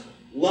just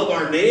love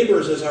our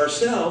neighbors as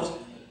ourselves,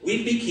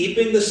 we'd be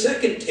keeping the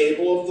second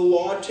table of the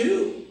law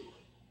too.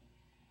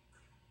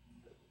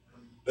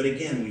 But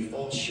again, we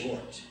fall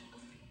short.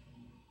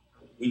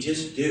 We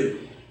just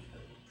do.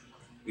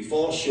 We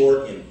fall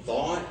short in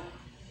thought,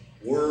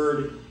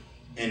 word,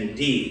 and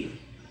deed.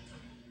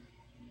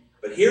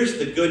 But here's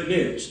the good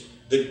news.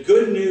 The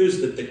good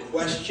news that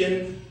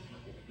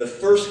the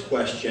first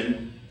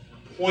question,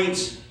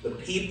 points the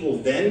people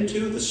then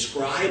to, the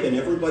scribe and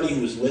everybody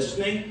who was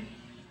listening,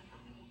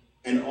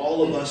 and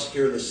all of us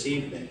here this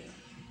evening.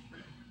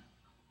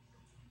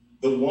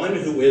 The one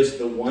who is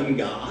the one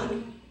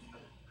God,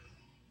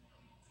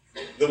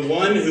 the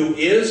one who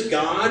is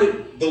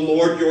God, the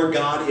Lord your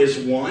God is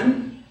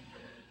one,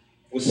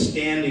 was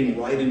standing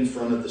right in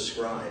front of the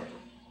scribe.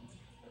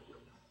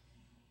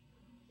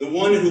 The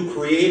one who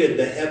created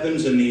the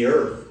heavens and the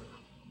earth,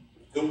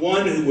 the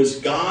one who was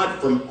God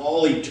from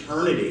all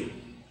eternity,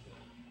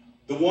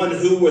 the one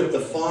who with the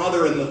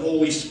Father and the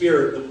Holy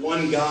Spirit, the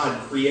one God,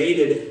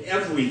 created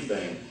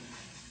everything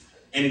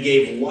and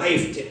gave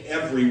life to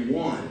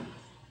everyone,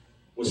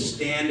 was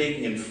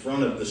standing in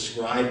front of the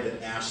scribe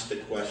that asked the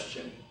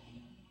question.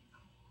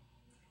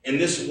 And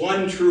this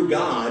one true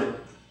God,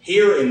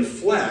 here in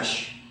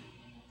flesh,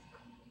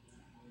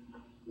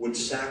 would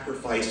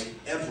sacrifice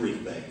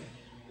everything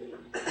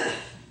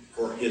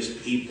for his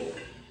people,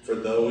 for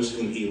those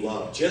whom he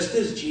loved. Just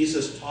as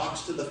Jesus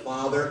talks to the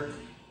Father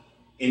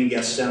in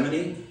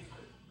Gethsemane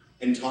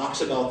and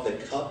talks about the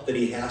cup that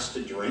he has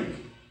to drink,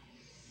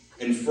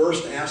 and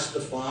first asks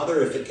the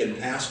Father if it can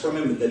pass from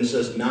him, but then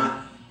says,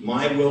 not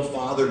my will,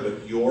 Father,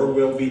 but your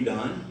will be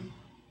done.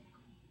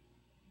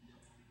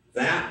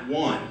 That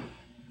one,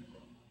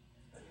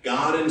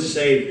 God and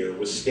Savior,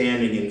 was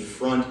standing in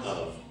front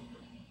of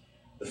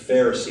the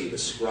Pharisee, the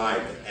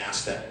scribe, that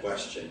asked that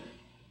question.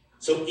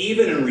 So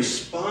even in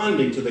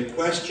responding to the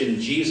question,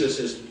 Jesus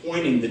is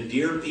pointing the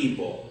dear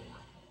people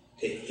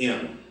to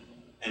him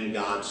and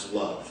God's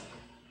love.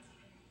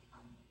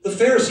 The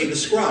Pharisee, the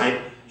scribe,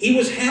 he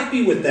was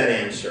happy with that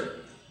answer.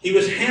 He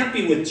was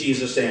happy with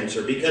Jesus'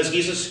 answer because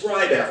he's a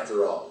scribe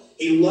after all.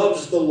 He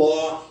loves the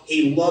law.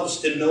 He loves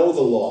to know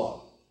the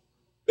law.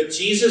 But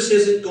Jesus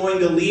isn't going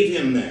to leave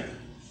him there.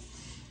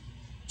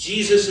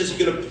 Jesus is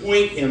going to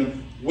point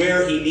him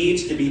where he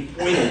needs to be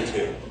pointed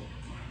to.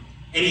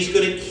 And he's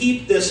going to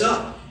keep this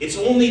up. It's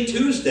only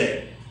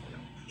Tuesday.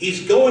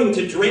 He's going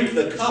to drink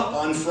the cup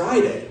on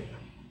Friday.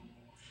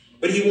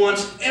 But he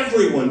wants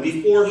everyone,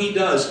 before he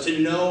does, to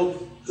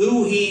know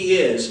who he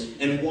is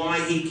and why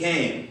he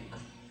came.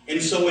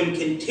 And so in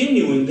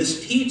continuing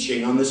this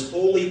teaching on this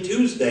Holy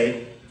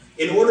Tuesday,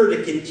 in order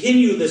to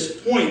continue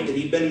this point that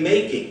he'd been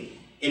making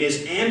in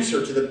his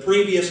answer to the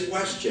previous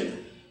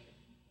question,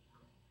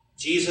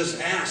 Jesus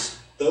asked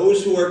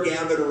those who are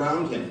gathered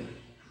around him,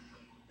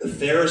 the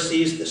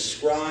Pharisees, the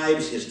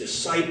scribes, his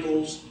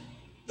disciples,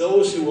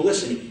 those who were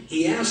listening,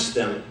 he asked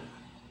them,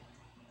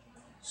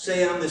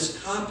 say on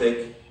this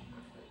topic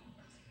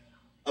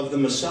of the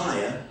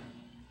Messiah,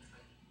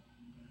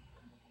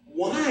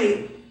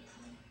 why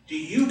do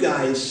you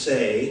guys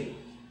say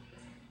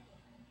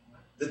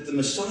that the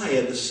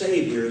Messiah, the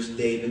Savior, is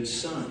David's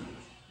son?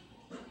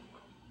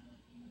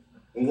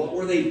 And what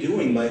were they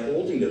doing by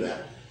holding to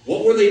that?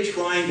 What were they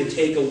trying to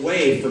take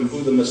away from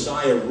who the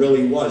Messiah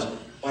really was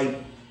by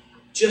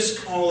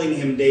just calling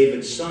him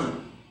David's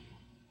son?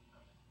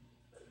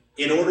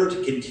 In order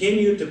to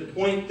continue to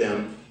point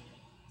them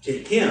to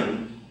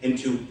him and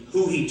to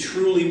who he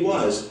truly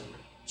was,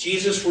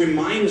 Jesus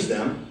reminds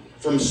them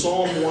from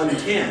Psalm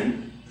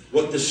 110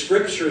 what the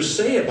scriptures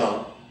say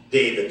about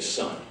David's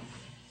son.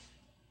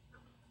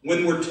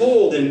 When we're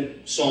told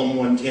in Psalm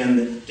 110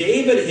 that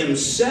David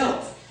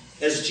himself,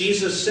 as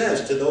Jesus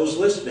says to those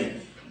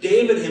listening,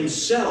 David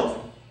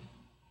himself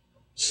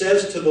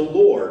says to the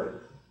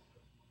Lord,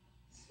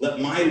 let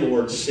my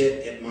Lord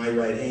sit at my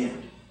right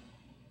hand.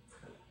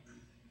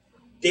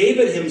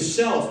 David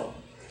himself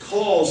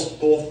calls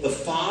both the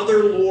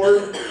Father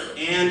Lord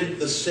and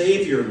the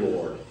Savior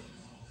Lord,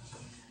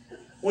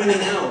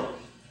 pointing out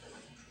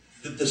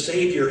that the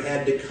Savior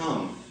had to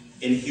come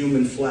in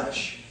human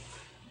flesh.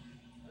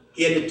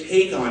 He had to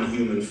take on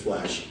human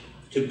flesh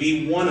to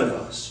be one of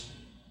us,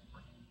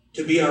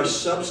 to be our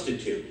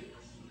substitute,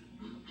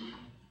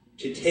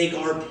 to take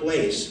our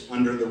place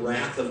under the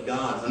wrath of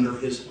God, under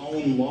his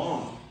own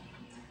law,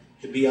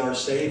 to be our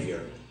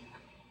Savior.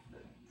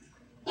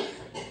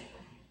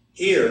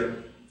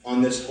 Here,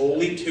 on this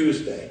Holy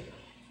Tuesday,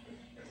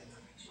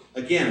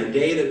 again, a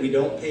day that we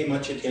don't pay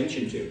much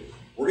attention to.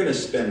 We're going to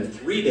spend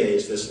 3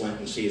 days this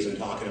Lenten season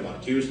talking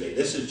about Tuesday.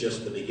 This is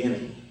just the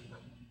beginning.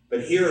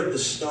 But here at the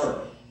start,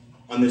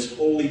 on this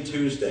Holy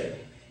Tuesday,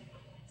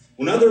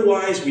 when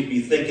otherwise we'd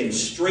be thinking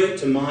straight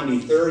to Maundy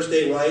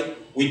Thursday, right?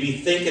 We'd be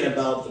thinking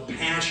about the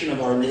passion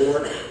of our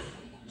Lord.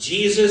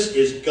 Jesus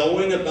is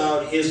going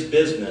about his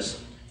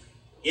business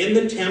in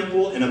the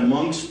temple and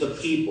amongst the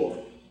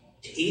people,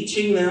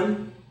 teaching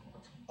them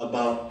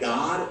about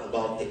God,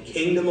 about the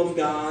kingdom of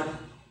God,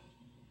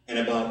 and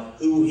about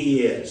who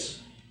he is,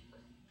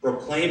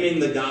 proclaiming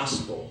the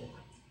gospel,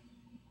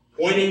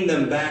 pointing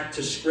them back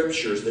to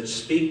scriptures that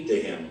speak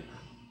to him,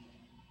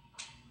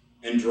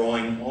 and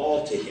drawing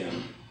all to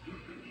him,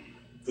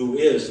 who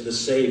is the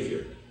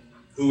Savior,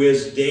 who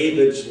is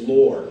David's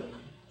Lord,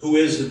 who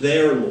is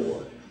their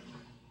Lord,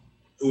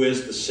 who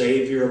is the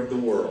Savior of the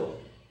world,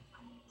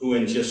 who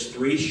in just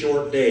 3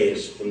 short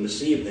days from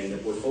this evening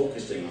that we're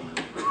focusing on,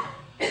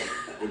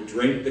 would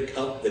drink the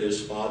cup that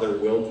his Father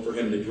willed for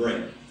him to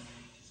drink,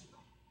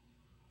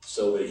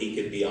 so that he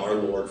could be our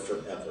Lord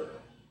forever,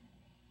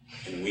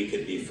 and we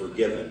could be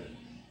forgiven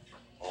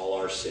all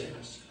our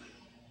sins.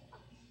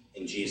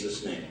 In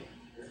Jesus' name.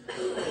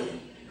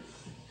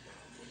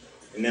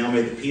 And now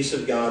may the peace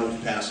of God,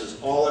 which passes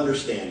all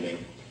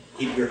understanding,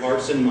 keep your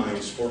hearts and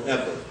minds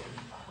forever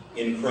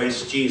in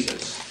Christ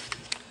Jesus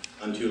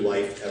unto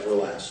life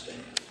everlasting.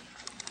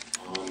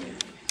 Amen.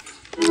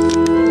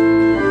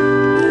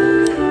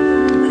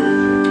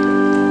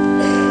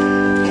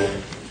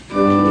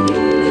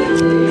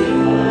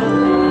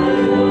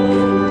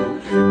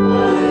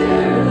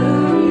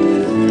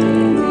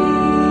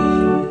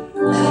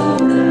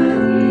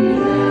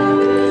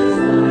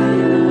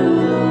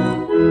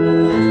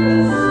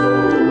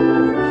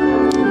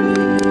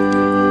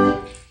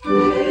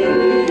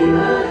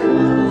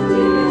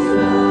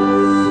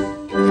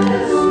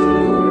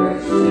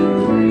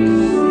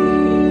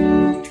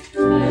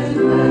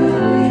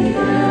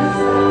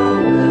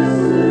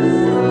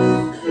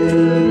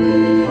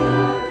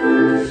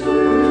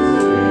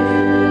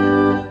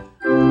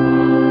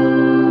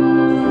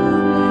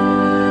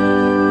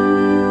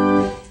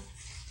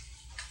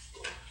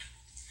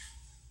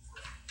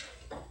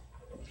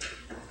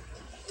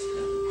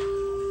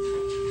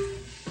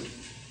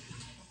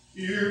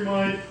 Hear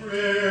my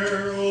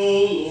prayer,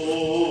 O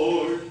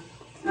Lord.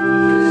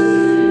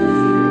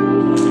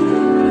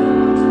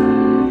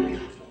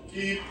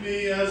 Keep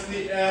me as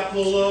the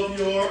apple of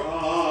your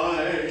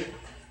eye.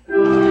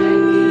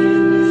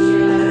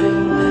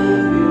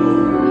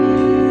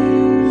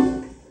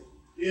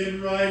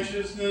 In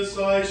righteousness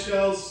I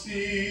shall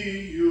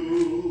see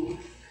you.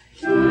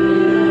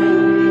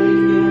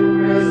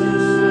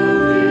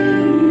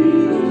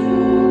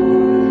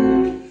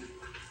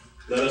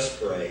 Let us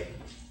pray.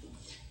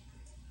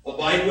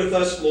 Abide with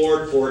us,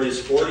 Lord, for it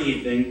is toward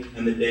evening,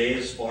 and the day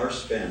is far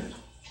spent.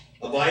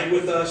 Abide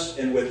with us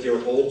and with your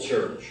whole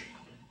church.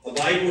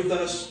 Abide with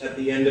us at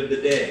the end of the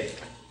day,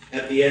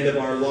 at the end of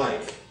our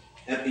life,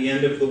 at the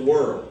end of the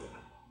world.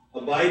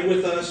 Abide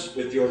with us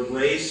with your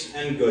grace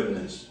and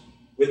goodness,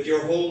 with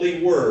your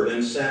holy word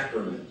and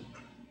sacrament,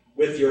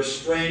 with your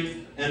strength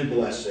and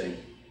blessing.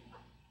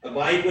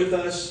 Abide with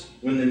us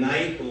when the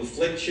night of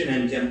affliction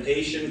and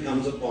temptation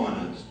comes upon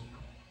us,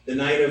 the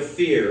night of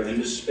fear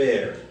and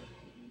despair,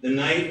 the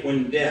night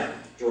when death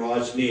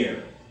draws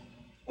near.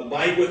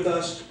 Abide with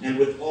us and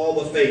with all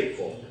the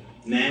faithful,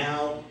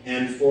 now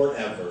and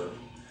forever.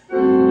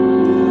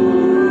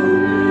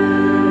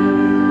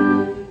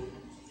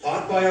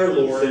 Taught by our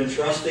Lord and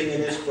trusting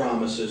in his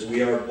promises,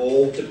 we are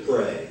bold to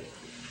pray.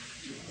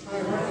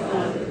 Our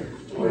Father,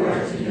 who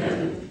art in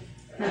heaven,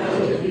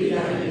 hallowed be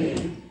thy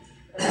name.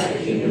 Thy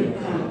kingdom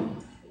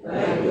come,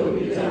 thy will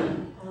be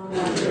done, on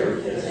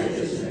earth as it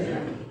is in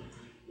heaven.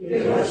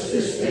 Give us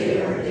this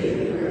day our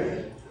daily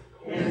bread,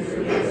 and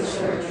forgive us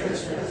our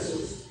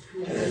trespasses,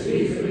 as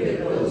we forgive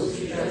those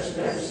who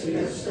trespass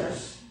against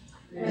us.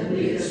 And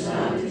lead us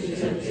not into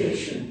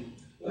temptation,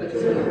 but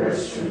deliver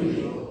us from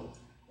evil.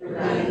 For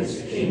thine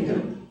is the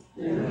kingdom,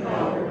 and the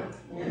power,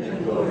 and the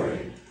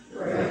glory,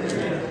 forever and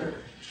ever.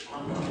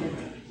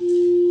 Amen.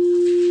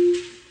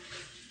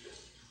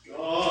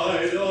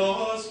 Guide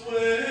us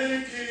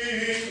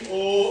waking, O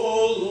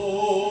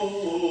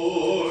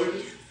Lord,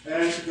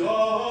 and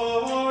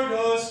guard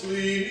us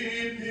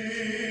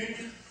sleeping,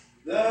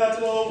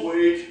 that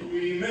awake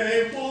we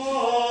may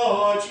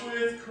watch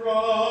with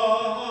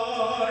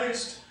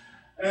Christ,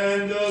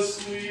 and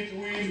asleep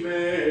we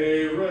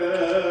may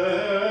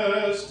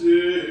rest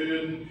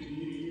in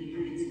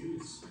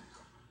peace.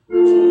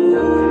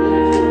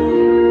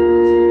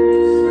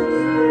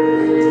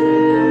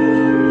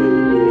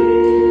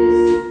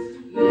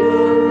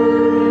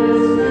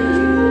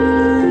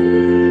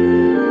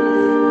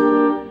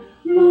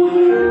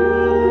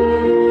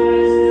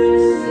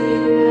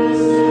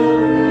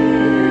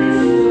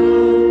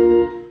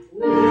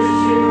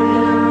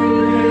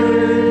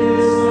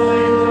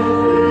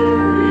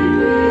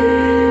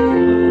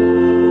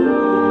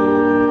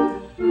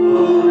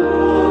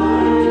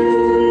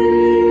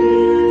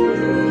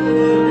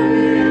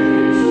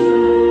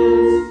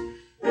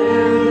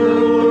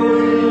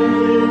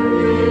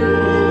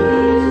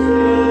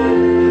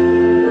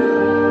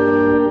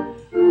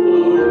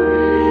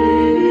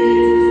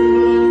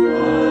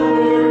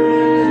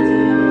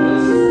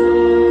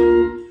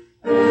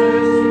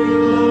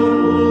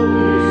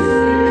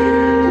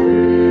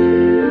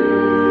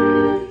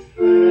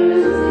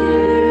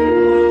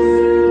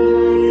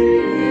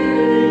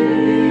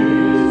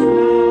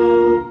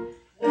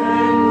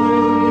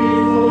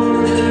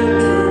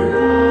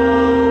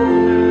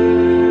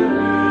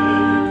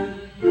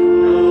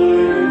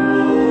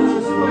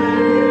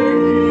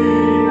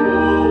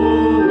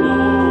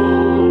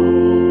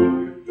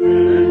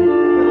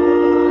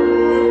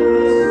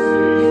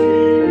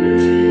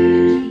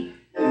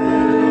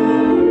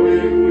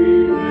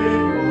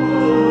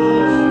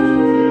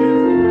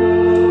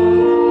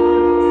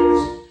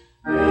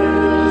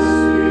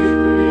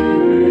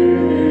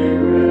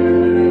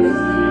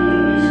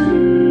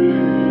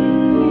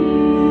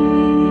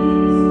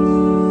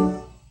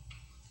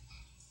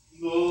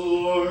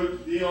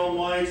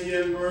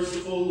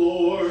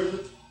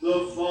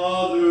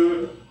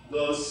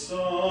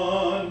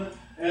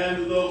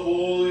 the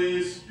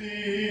Holy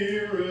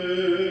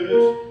Spirit,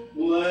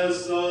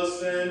 bless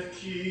us and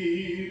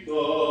keep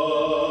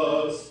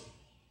us.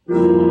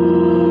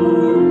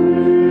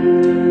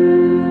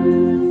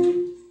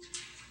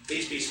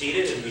 Please be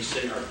seated as we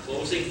sing our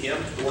closing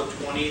hymn,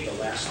 420, the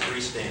last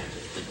three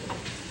stanzas.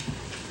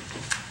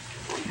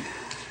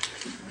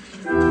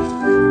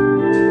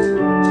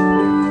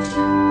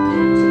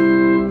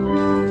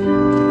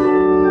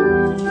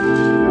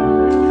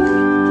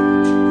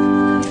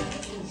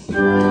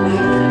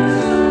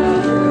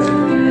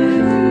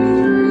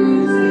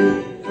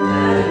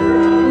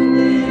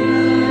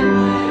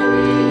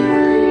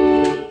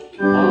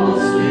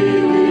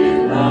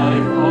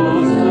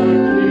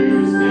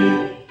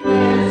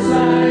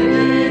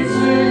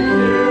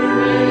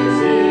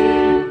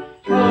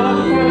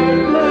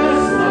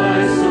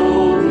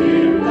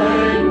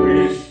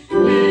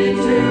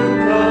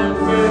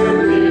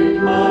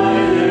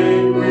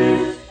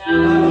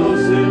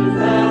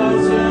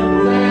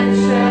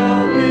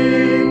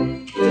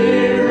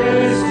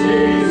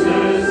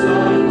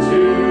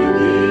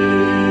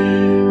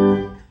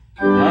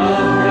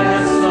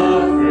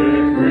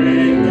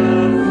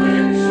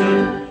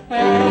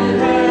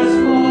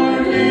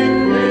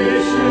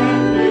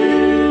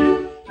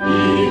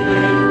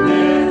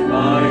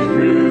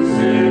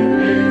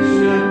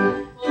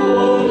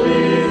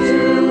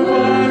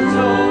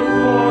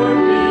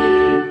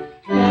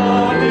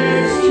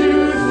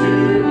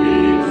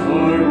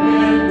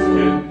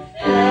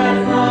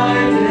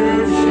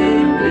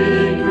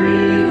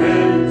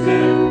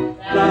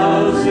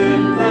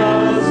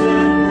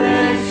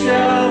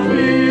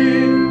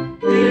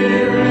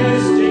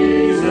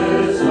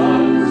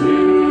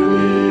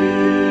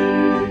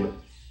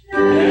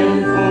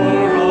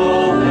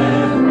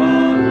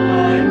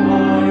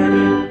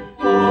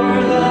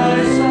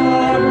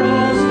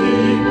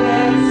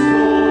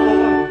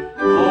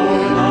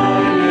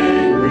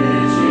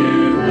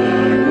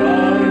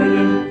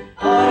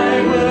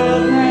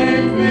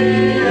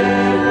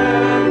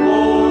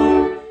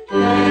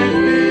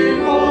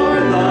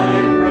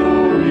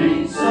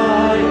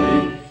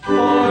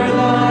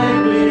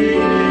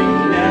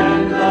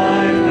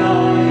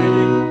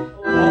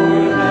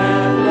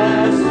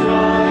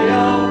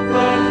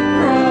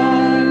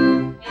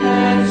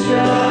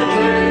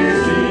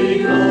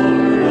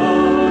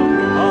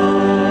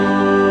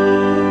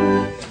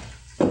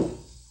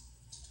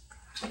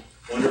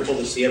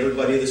 See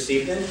everybody this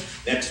evening.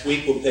 Next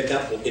week we'll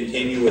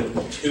continue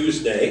with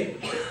Tuesday.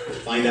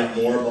 Find out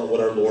more about what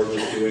our Lord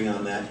was doing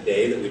on that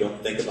day that we don't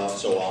think about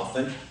so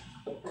often.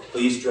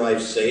 Please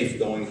drive safe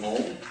going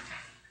home.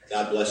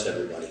 God bless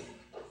everybody.